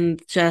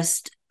and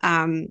just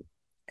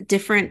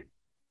different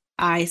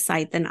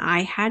eyesight than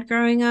I had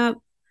growing up.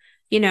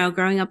 You know,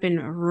 growing up in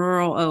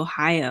rural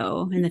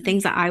Ohio and the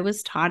things that I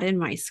was taught in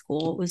my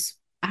school was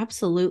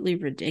absolutely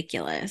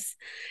ridiculous.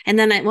 And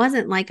then it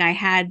wasn't like I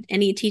had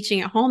any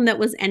teaching at home that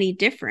was any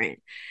different.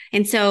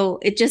 And so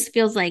it just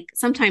feels like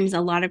sometimes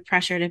a lot of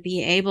pressure to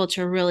be able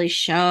to really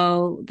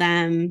show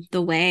them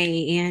the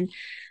way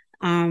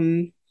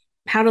and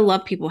how to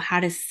love people, how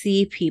to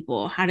see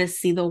people, how to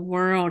see the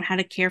world, how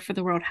to care for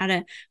the world, how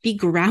to be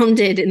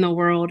grounded in the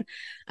world,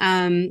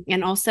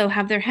 and also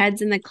have their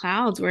heads in the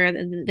clouds where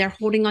they're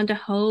holding on to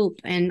hope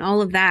and all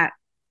of that.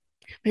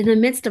 But in the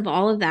midst of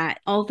all of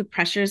that, all the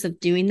pressures of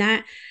doing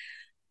that,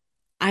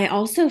 I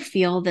also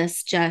feel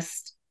this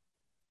just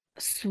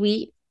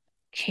sweet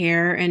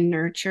care and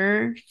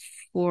nurture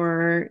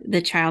for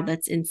the child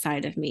that's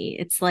inside of me.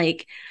 It's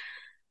like,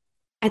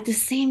 at the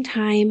same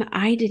time,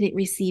 I didn't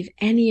receive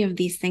any of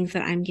these things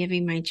that I'm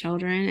giving my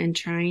children and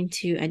trying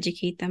to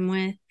educate them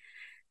with.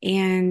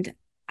 And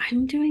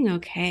I'm doing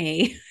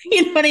okay.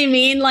 You know what I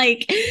mean?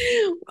 Like,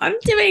 I'm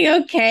doing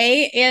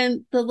okay.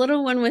 And the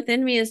little one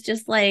within me is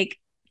just like,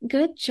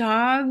 good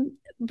job.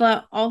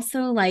 But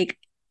also, like,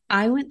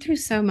 I went through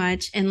so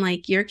much and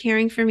like you're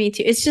caring for me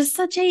too. It's just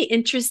such a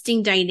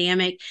interesting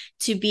dynamic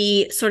to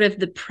be sort of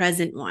the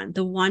present one,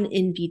 the one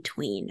in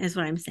between is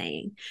what I'm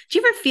saying. Do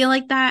you ever feel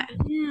like that?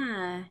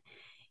 Yeah.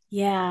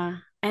 Yeah.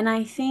 And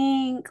I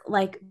think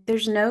like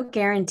there's no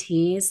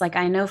guarantees. Like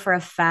I know for a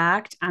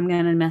fact I'm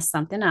going to mess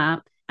something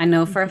up. I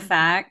know for a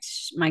fact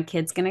my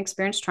kid's going to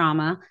experience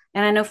trauma.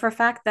 And I know for a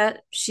fact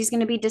that she's going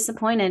to be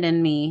disappointed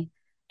in me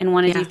and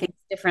want to do things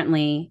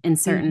differently in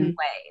certain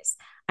ways.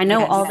 I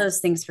know all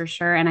those things for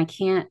sure. And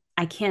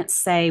I can't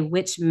say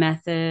which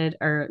method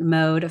or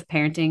mode of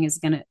parenting is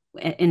going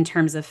to, in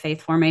terms of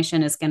faith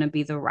formation, is going to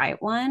be the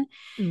right one.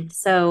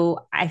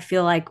 So I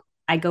feel like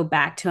I go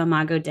back to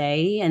Imago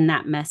Dei and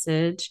that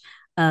message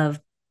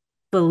of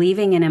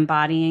believing and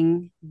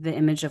embodying the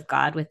image of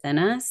God within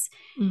us.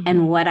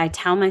 And what I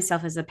tell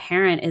myself as a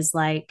parent is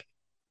like,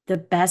 the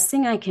best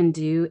thing I can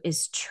do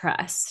is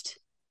trust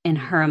in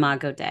her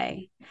Imago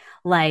Dei.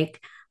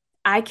 Like,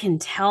 I can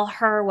tell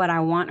her what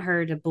I want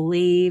her to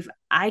believe.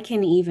 I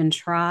can even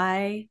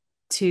try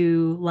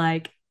to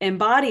like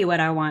embody what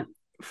I want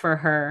for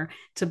her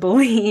to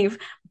believe,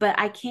 but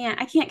I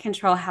can't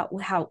control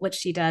how what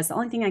she does. The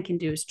only thing I can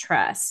do is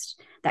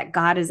trust that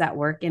God is at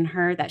work in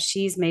her, that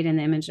she's made in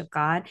the image of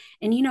God.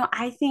 And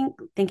I think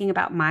thinking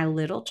about my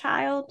little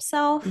child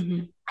self,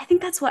 I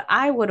think that's what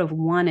I would have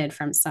wanted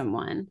from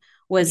someone,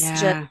 was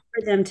just Yeah.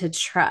 for them to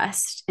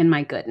trust in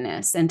my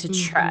goodness and to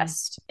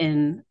trust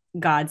in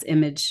God's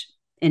image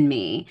in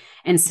me,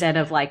 instead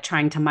of like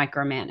trying to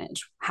micromanage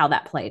how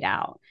that played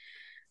out.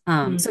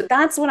 So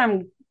that's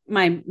what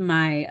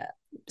my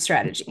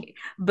strategy,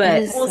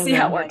 but we'll so see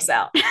how it good. works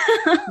out.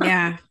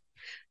 Yeah.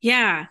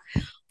 Yeah.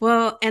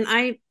 Well, and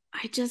I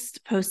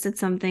just posted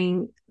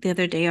something the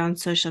other day on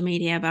social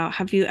media about,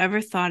 have you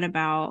ever thought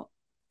about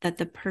that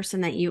the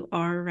person that you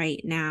are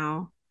right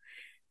now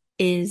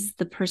is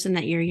the person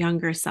that your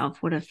younger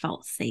self would have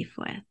felt safe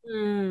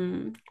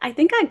with? I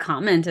think I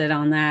commented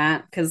on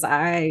that because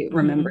I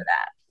remember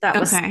that. That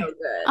was so Okay. good.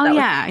 Oh, That was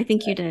yeah, I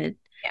think you did.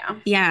 yeah.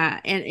 Yeah.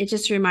 And it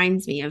just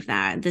reminds me of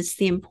that. That's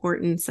the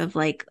importance of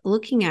like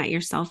looking at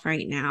yourself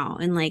right now,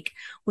 and like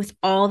with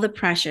all the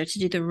pressure to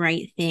do the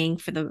right thing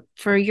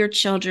for your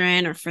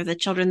children, or for the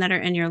children that are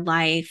in your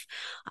life,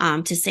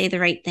 to say the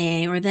right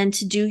thing, or then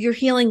to do your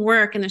healing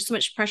work. And there's so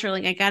much pressure.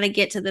 Like, I got to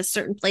get to this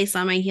certain place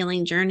on my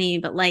healing journey.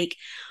 But like,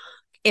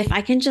 if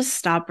I can just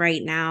stop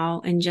right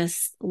now and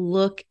just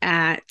look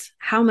at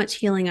how much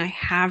healing I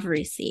have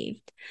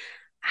received,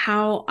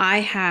 how I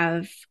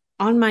have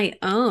on my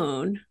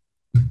own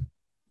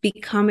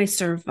become a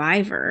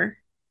survivor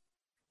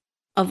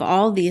of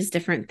all these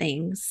different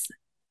things,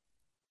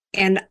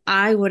 and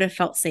I would have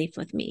felt safe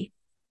with me,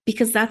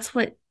 because that's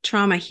what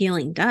trauma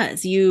healing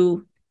does.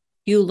 You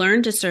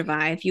learn to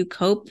survive, you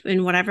cope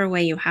in whatever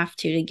way you have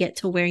to get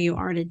to where you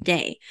are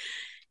today.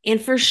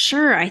 And for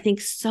sure, I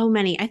think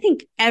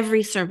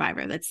every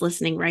survivor that's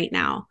listening right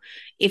now,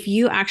 if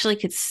you actually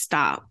could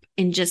stop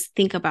and just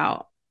think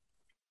about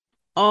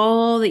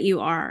all that you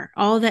are,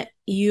 all that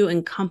you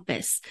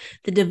encompass,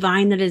 the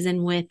divine that is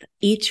in with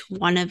each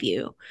one of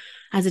you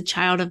as a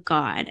child of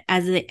God,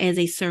 as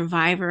a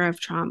survivor of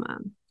trauma,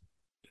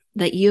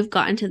 that you've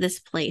gotten to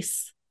this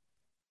place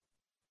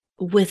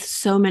with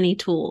so many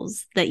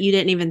tools that you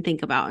didn't even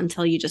think about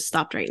until you just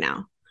stopped right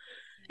now.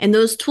 And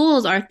those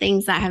tools are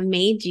things that have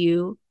made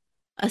you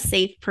a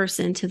safe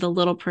person to the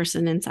little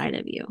person inside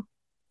of you.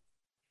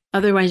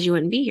 Otherwise, you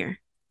wouldn't be here.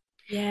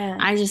 Yeah.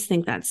 I just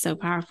think that's so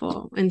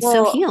powerful and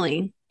so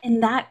healing.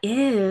 And that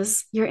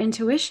is your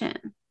intuition.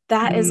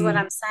 That is what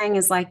I'm saying,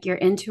 is like your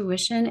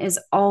intuition is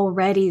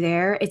already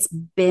there. It's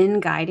been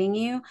guiding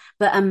you,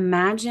 but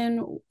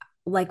imagine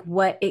like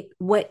what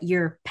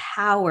your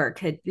power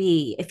could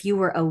be if you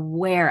were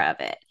aware of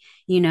it,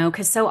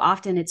 because so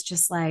often it's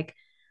just like,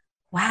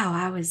 wow,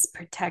 I was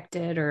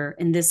protected or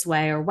in this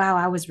way, or wow,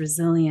 I was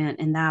resilient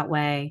in that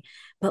way.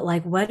 But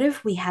like, what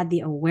if we had the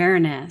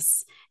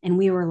awareness and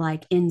we were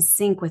like in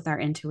sync with our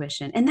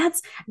intuition? And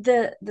that's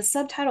the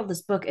subtitle of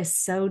this book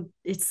is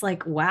it's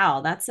like,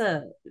 wow, that's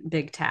a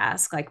big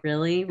task. Like,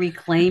 really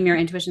reclaim your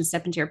intuition,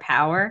 step into your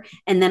power.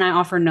 And then I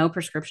offer no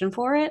prescription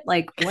for it.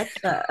 Like, what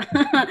the?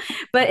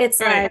 But it's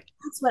Right. like,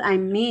 that's what I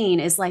mean,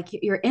 is like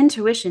your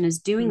intuition is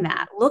doing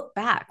that. Look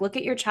back, look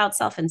at your child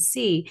self and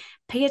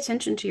pay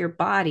attention to your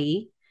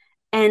body,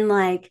 and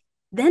like,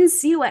 then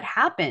see what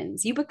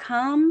happens. You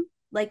become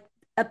like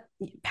a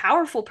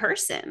powerful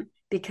person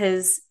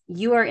because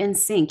you are in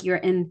sync. You're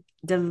in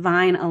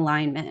divine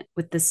alignment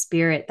with the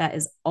spirit that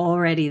is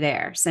already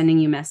there, sending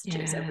you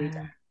messages every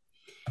day.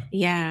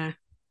 Yeah.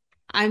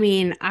 I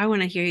mean, I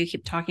want to hear you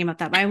keep talking about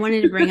that, but I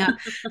wanted to bring up,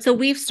 so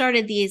we've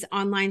started these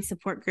online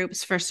support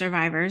groups for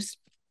survivors,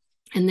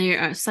 and they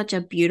are such a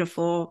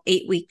beautiful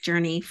 8-week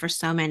journey for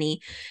so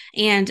many.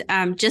 And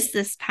just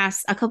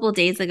a couple of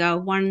days ago,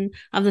 one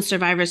of the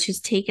survivors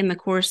who's taken the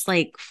course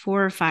like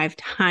 4 or 5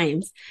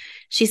 times,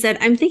 she said,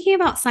 I'm thinking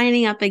about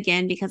signing up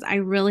again because I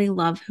really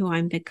love who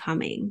I'm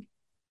becoming.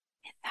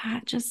 And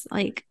that just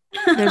like,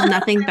 there's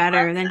nothing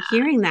better than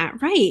hearing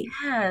that. Right.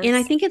 Yes. And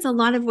I think it's a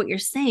lot of what you're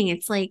saying.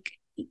 It's like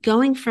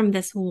going from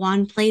this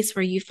one place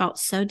where you felt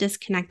so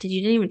disconnected,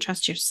 you didn't even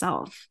trust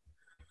yourself.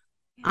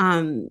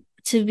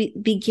 To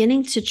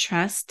beginning to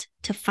trust,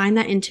 to find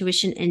that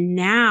intuition. And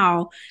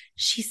now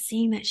she's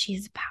seeing that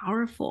she's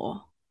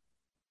powerful.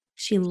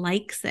 She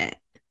likes it.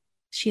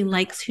 She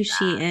likes who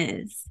she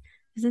is.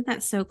 Isn't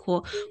that so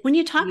cool? When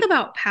you talk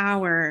about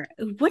power,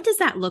 what does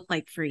that look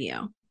like for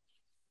you?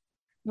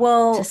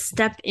 Well, to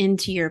step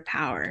into your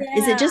power.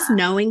 Is it just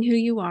knowing who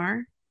you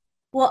are?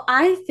 Well,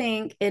 I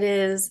think it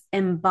is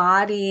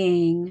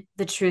embodying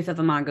the truth of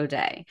Imago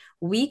Dei.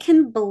 We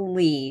can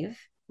believe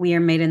we are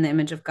made in the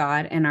image of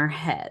God in our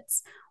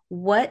heads.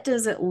 What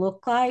does it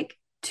look like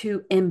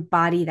to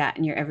embody that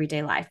in your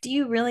everyday life? Do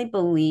you really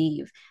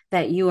believe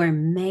that you are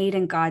made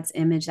in God's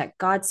image, that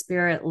God's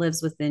spirit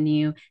lives within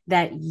you,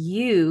 that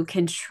you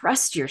can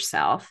trust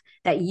yourself,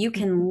 that you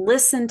can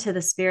listen to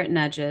the spirit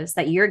nudges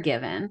that you're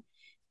given?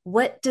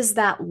 What does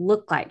that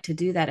look like to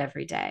do that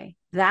every day?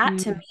 That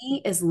to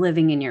me is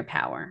living in your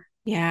power.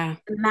 Yeah.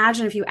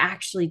 Imagine if you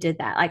actually did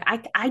that.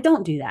 Like, I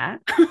don't do that.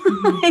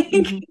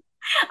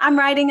 I'm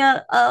writing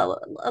a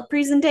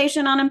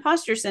presentation on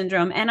imposter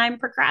syndrome and I'm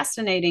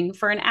procrastinating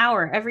for an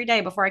hour every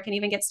day before I can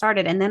even get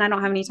started. And then I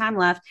don't have any time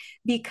left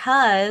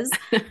because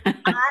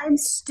I'm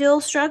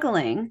still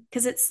struggling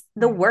because it's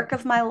the work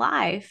of my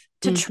life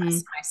to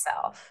trust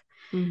myself.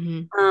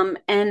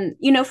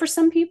 And for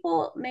some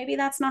people, maybe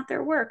that's not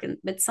their work and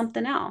it's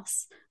something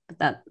else.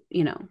 But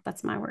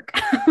that's my work.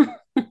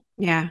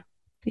 Yeah.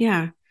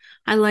 Yeah.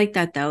 I like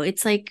that though.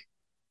 It's like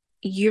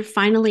you're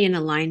finally in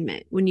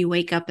alignment when you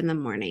wake up in the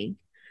morning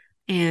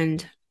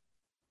and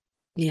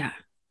yeah,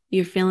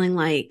 you're feeling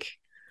like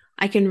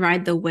I can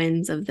ride the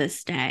winds of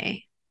this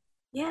day.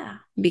 Yeah.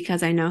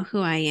 Because I know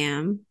who I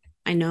am.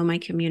 I know my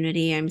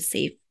community. I'm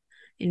safe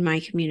in my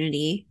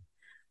community.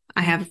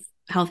 I have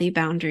healthy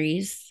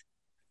boundaries.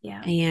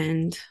 Yeah.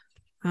 And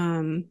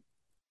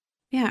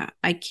yeah,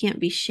 I can't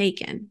be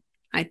shaken,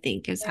 I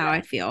think is how I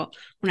feel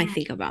when I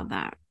think about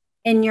that.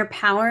 And your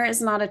power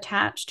is not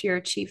attached to your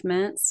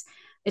achievements.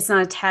 It's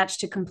not attached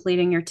to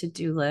completing your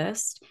to-do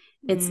list.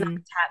 It's not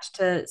attached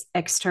to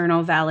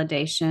external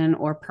validation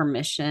or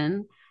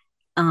permission.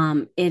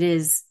 It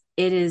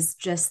is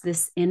just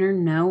this inner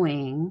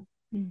knowing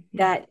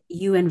that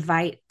you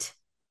invite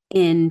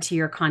into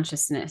your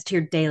consciousness, to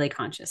your daily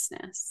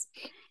consciousness.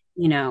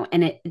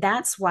 And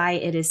that's why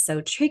it is so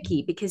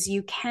tricky, because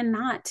you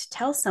cannot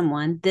tell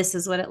someone this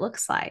is what it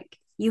looks like.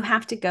 You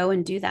have to go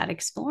and do that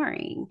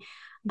exploring.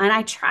 And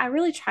I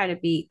really try to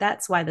be,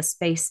 that's why the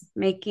space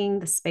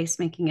making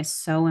is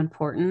so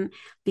important,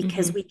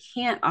 because we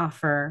can't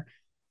offer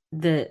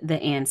the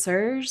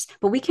answers,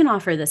 but we can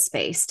offer the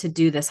space to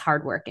do this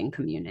hard work in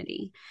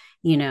community,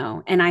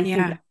 and I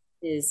think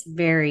is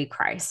very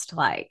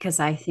Christ-like,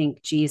 because I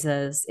think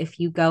Jesus, if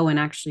you go and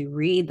actually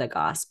read the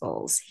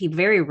Gospels, he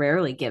very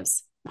rarely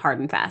gives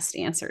hard and fast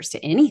answers to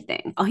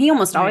anything. Oh, he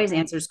almost always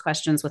answers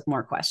questions with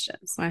more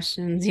questions.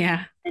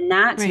 Yeah. And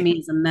that to me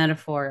is a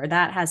metaphor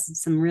that has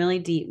some really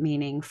deep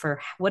meaning for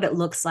what it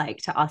looks like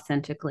to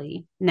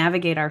authentically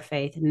navigate our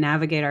faith,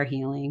 navigate our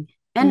healing,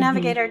 and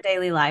navigate our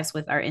daily lives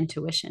with our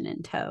intuition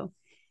in tow.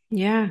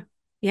 Yeah.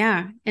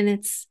 Yeah. And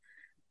it's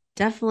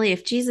definitely,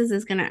 if Jesus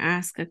is going to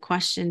ask a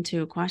question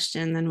to a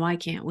question, then why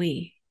can't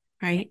we?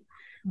 Right?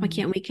 Why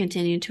can't we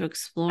continue to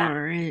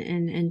explore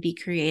and be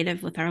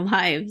creative with our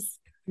lives?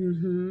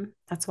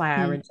 That's why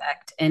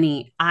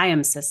I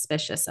am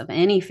suspicious of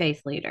any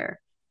faith leader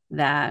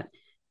that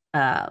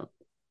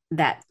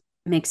that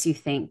makes you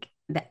think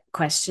that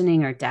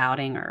questioning or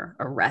doubting or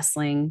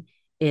wrestling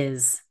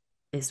is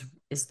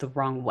the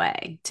wrong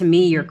way. To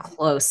me, you're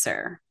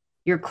closer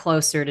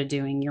to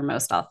doing your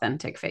most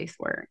authentic faith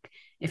work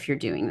if you're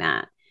doing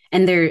that.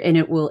 And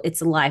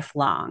it's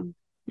lifelong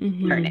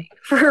learning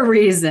for a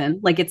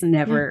reason. Like it's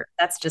never,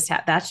 that's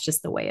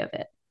just the way of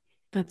it.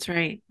 That's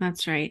right.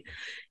 That's right.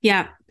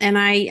 Yeah. And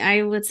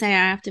I would say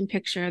I often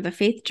picture the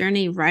faith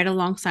journey right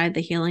alongside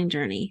the healing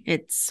journey.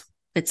 It's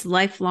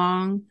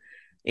lifelong.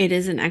 It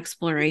is an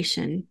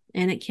exploration,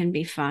 and it can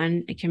be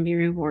fun. It can be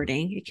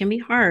rewarding. It can be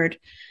hard.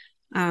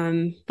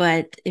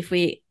 But if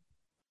we,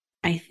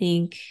 I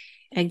think,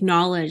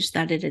 acknowledge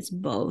that it is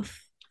both,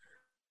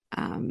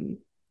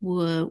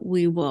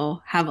 we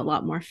will have a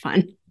lot more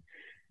fun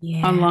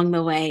along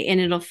the way,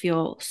 and it'll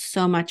feel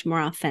so much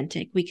more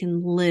authentic. We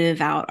can live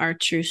out our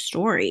true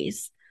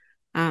stories,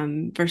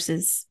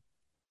 versus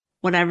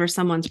whatever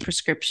someone's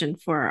prescription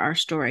for our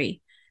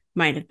story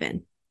might have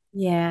been.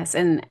 Yes.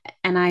 And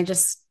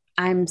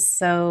I'm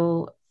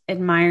so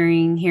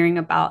admiring hearing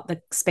about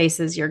the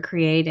spaces you're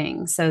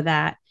creating so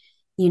that,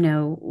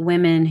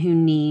 women who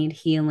need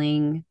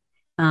healing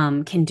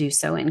can do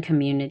so in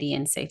community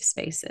and safe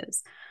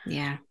spaces.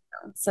 Yeah.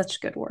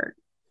 Such good work.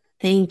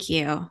 Thank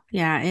you.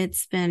 Yeah,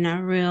 it's been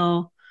a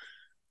real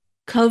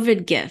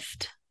COVID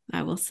gift,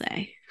 I will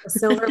say. A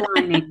silver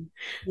lining.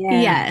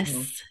 Yeah.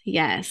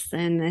 Yes.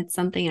 And it's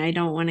something I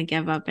don't want to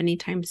give up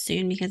anytime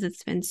soon, because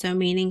it's been so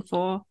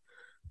meaningful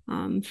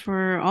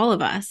for all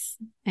of us.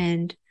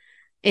 And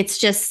it's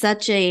just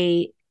such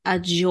a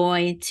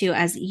joy to,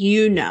 as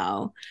you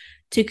know,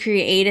 to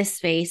create a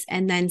space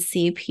and then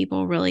see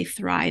people really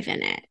thrive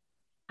in it.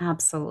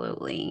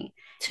 Absolutely.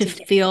 To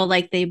feel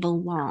like they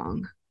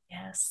belong.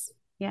 Yes.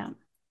 Yeah.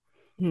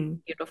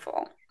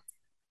 Beautiful.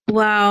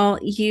 Well,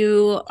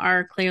 you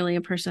are clearly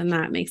a person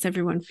that makes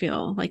everyone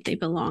feel like they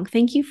belong.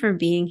 Thank you for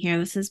being here.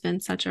 This has been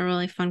such a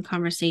really fun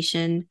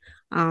conversation.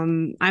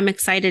 I'm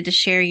excited to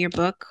share your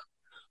book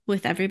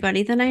with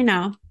everybody that I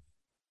know.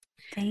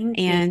 Thank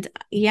you. And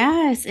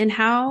yes, and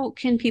how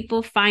can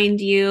people find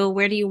you?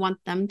 Where do you want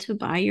them to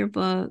buy your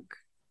book?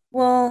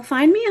 Well,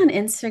 find me on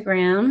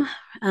Instagram,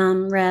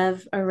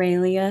 Rev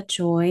Aurelia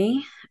Joy.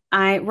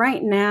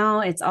 Right now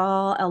it's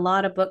all a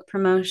lot of book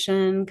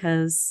promotion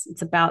because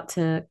it's about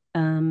to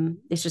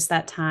it's just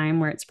that time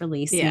where it's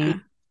releasing. Yeah.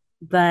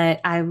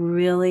 But I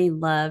really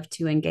love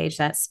to engage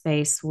that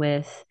space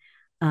with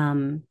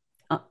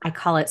I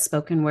call it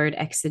spoken word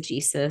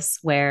exegesis,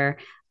 where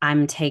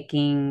I'm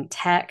taking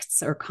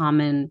texts or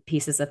common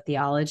pieces of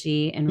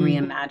theology and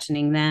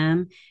reimagining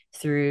them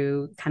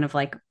through kind of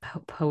like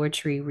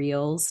poetry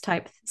reels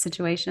type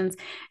situations.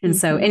 And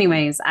so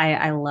anyways,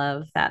 I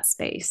love that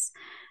space.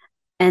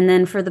 And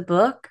then for the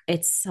book,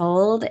 it's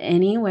sold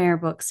anywhere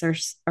books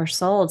are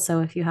sold.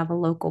 So if you have a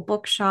local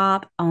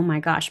bookshop, oh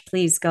my gosh,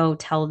 please go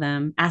tell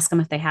them, ask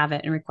them if they have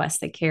it and request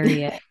they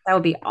carry it. That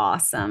would be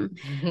awesome.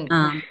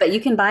 But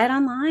you can buy it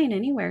online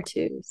anywhere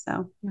too.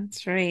 So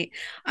that's right.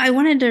 I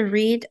wanted to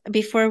read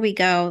before we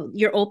go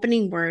your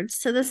opening words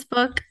to this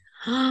book.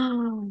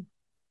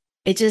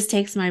 It just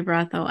takes my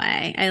breath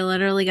away. I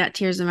literally got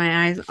tears in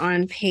my eyes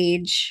on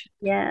page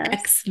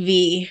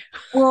XV.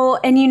 Well,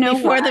 and you know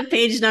before the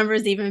page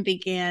numbers even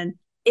began.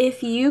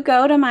 If you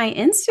go to my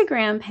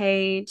Instagram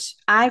page,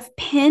 I've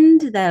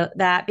pinned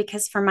that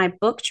because for my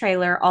book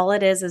trailer, all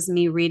it is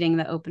me reading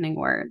the opening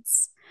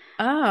words.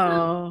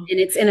 Oh. And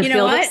it's in a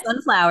field of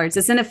sunflowers.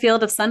 It's in a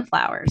field of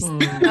sunflowers.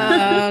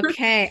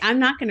 Okay. I'm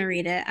not going to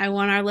read it. I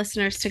want our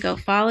listeners to go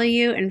follow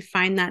you and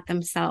find that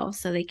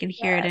themselves so they can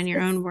hear it in your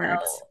own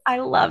words. I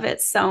love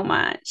it so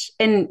much.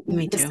 And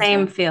the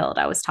same field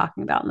I was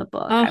talking about in the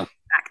book. I went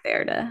back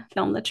there to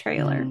film the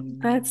trailer.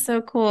 That's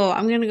so cool.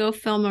 I'm going to go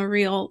film a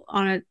reel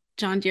on a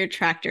John Deere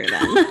tractor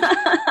then.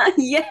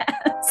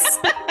 Yes.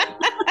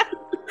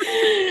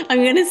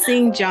 I'm going to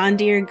sing John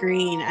Deere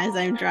Green as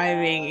I'm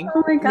driving.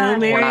 Oh my God. No,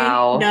 Mary.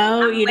 Wow.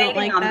 No, I'm you don't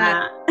like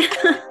that.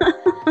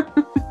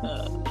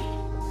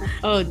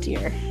 Oh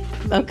dear.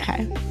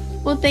 Okay.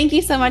 Well, thank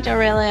you so much,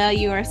 Aurelia.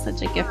 You are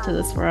such a gift to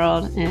this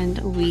world, and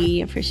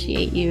we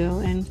appreciate you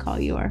and call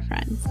you our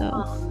friend.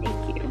 So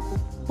thank you.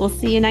 We'll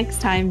see you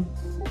next time.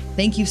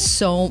 Thank you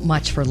so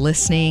much for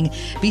listening.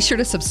 Be sure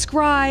to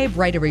subscribe,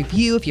 write a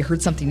review if you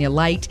heard something you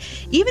liked,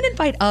 even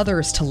invite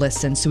others to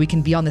listen so we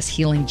can be on this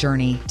healing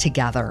journey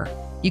together.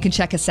 You can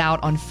check us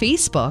out on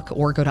Facebook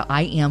or go to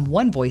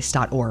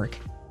iamonevoice.org.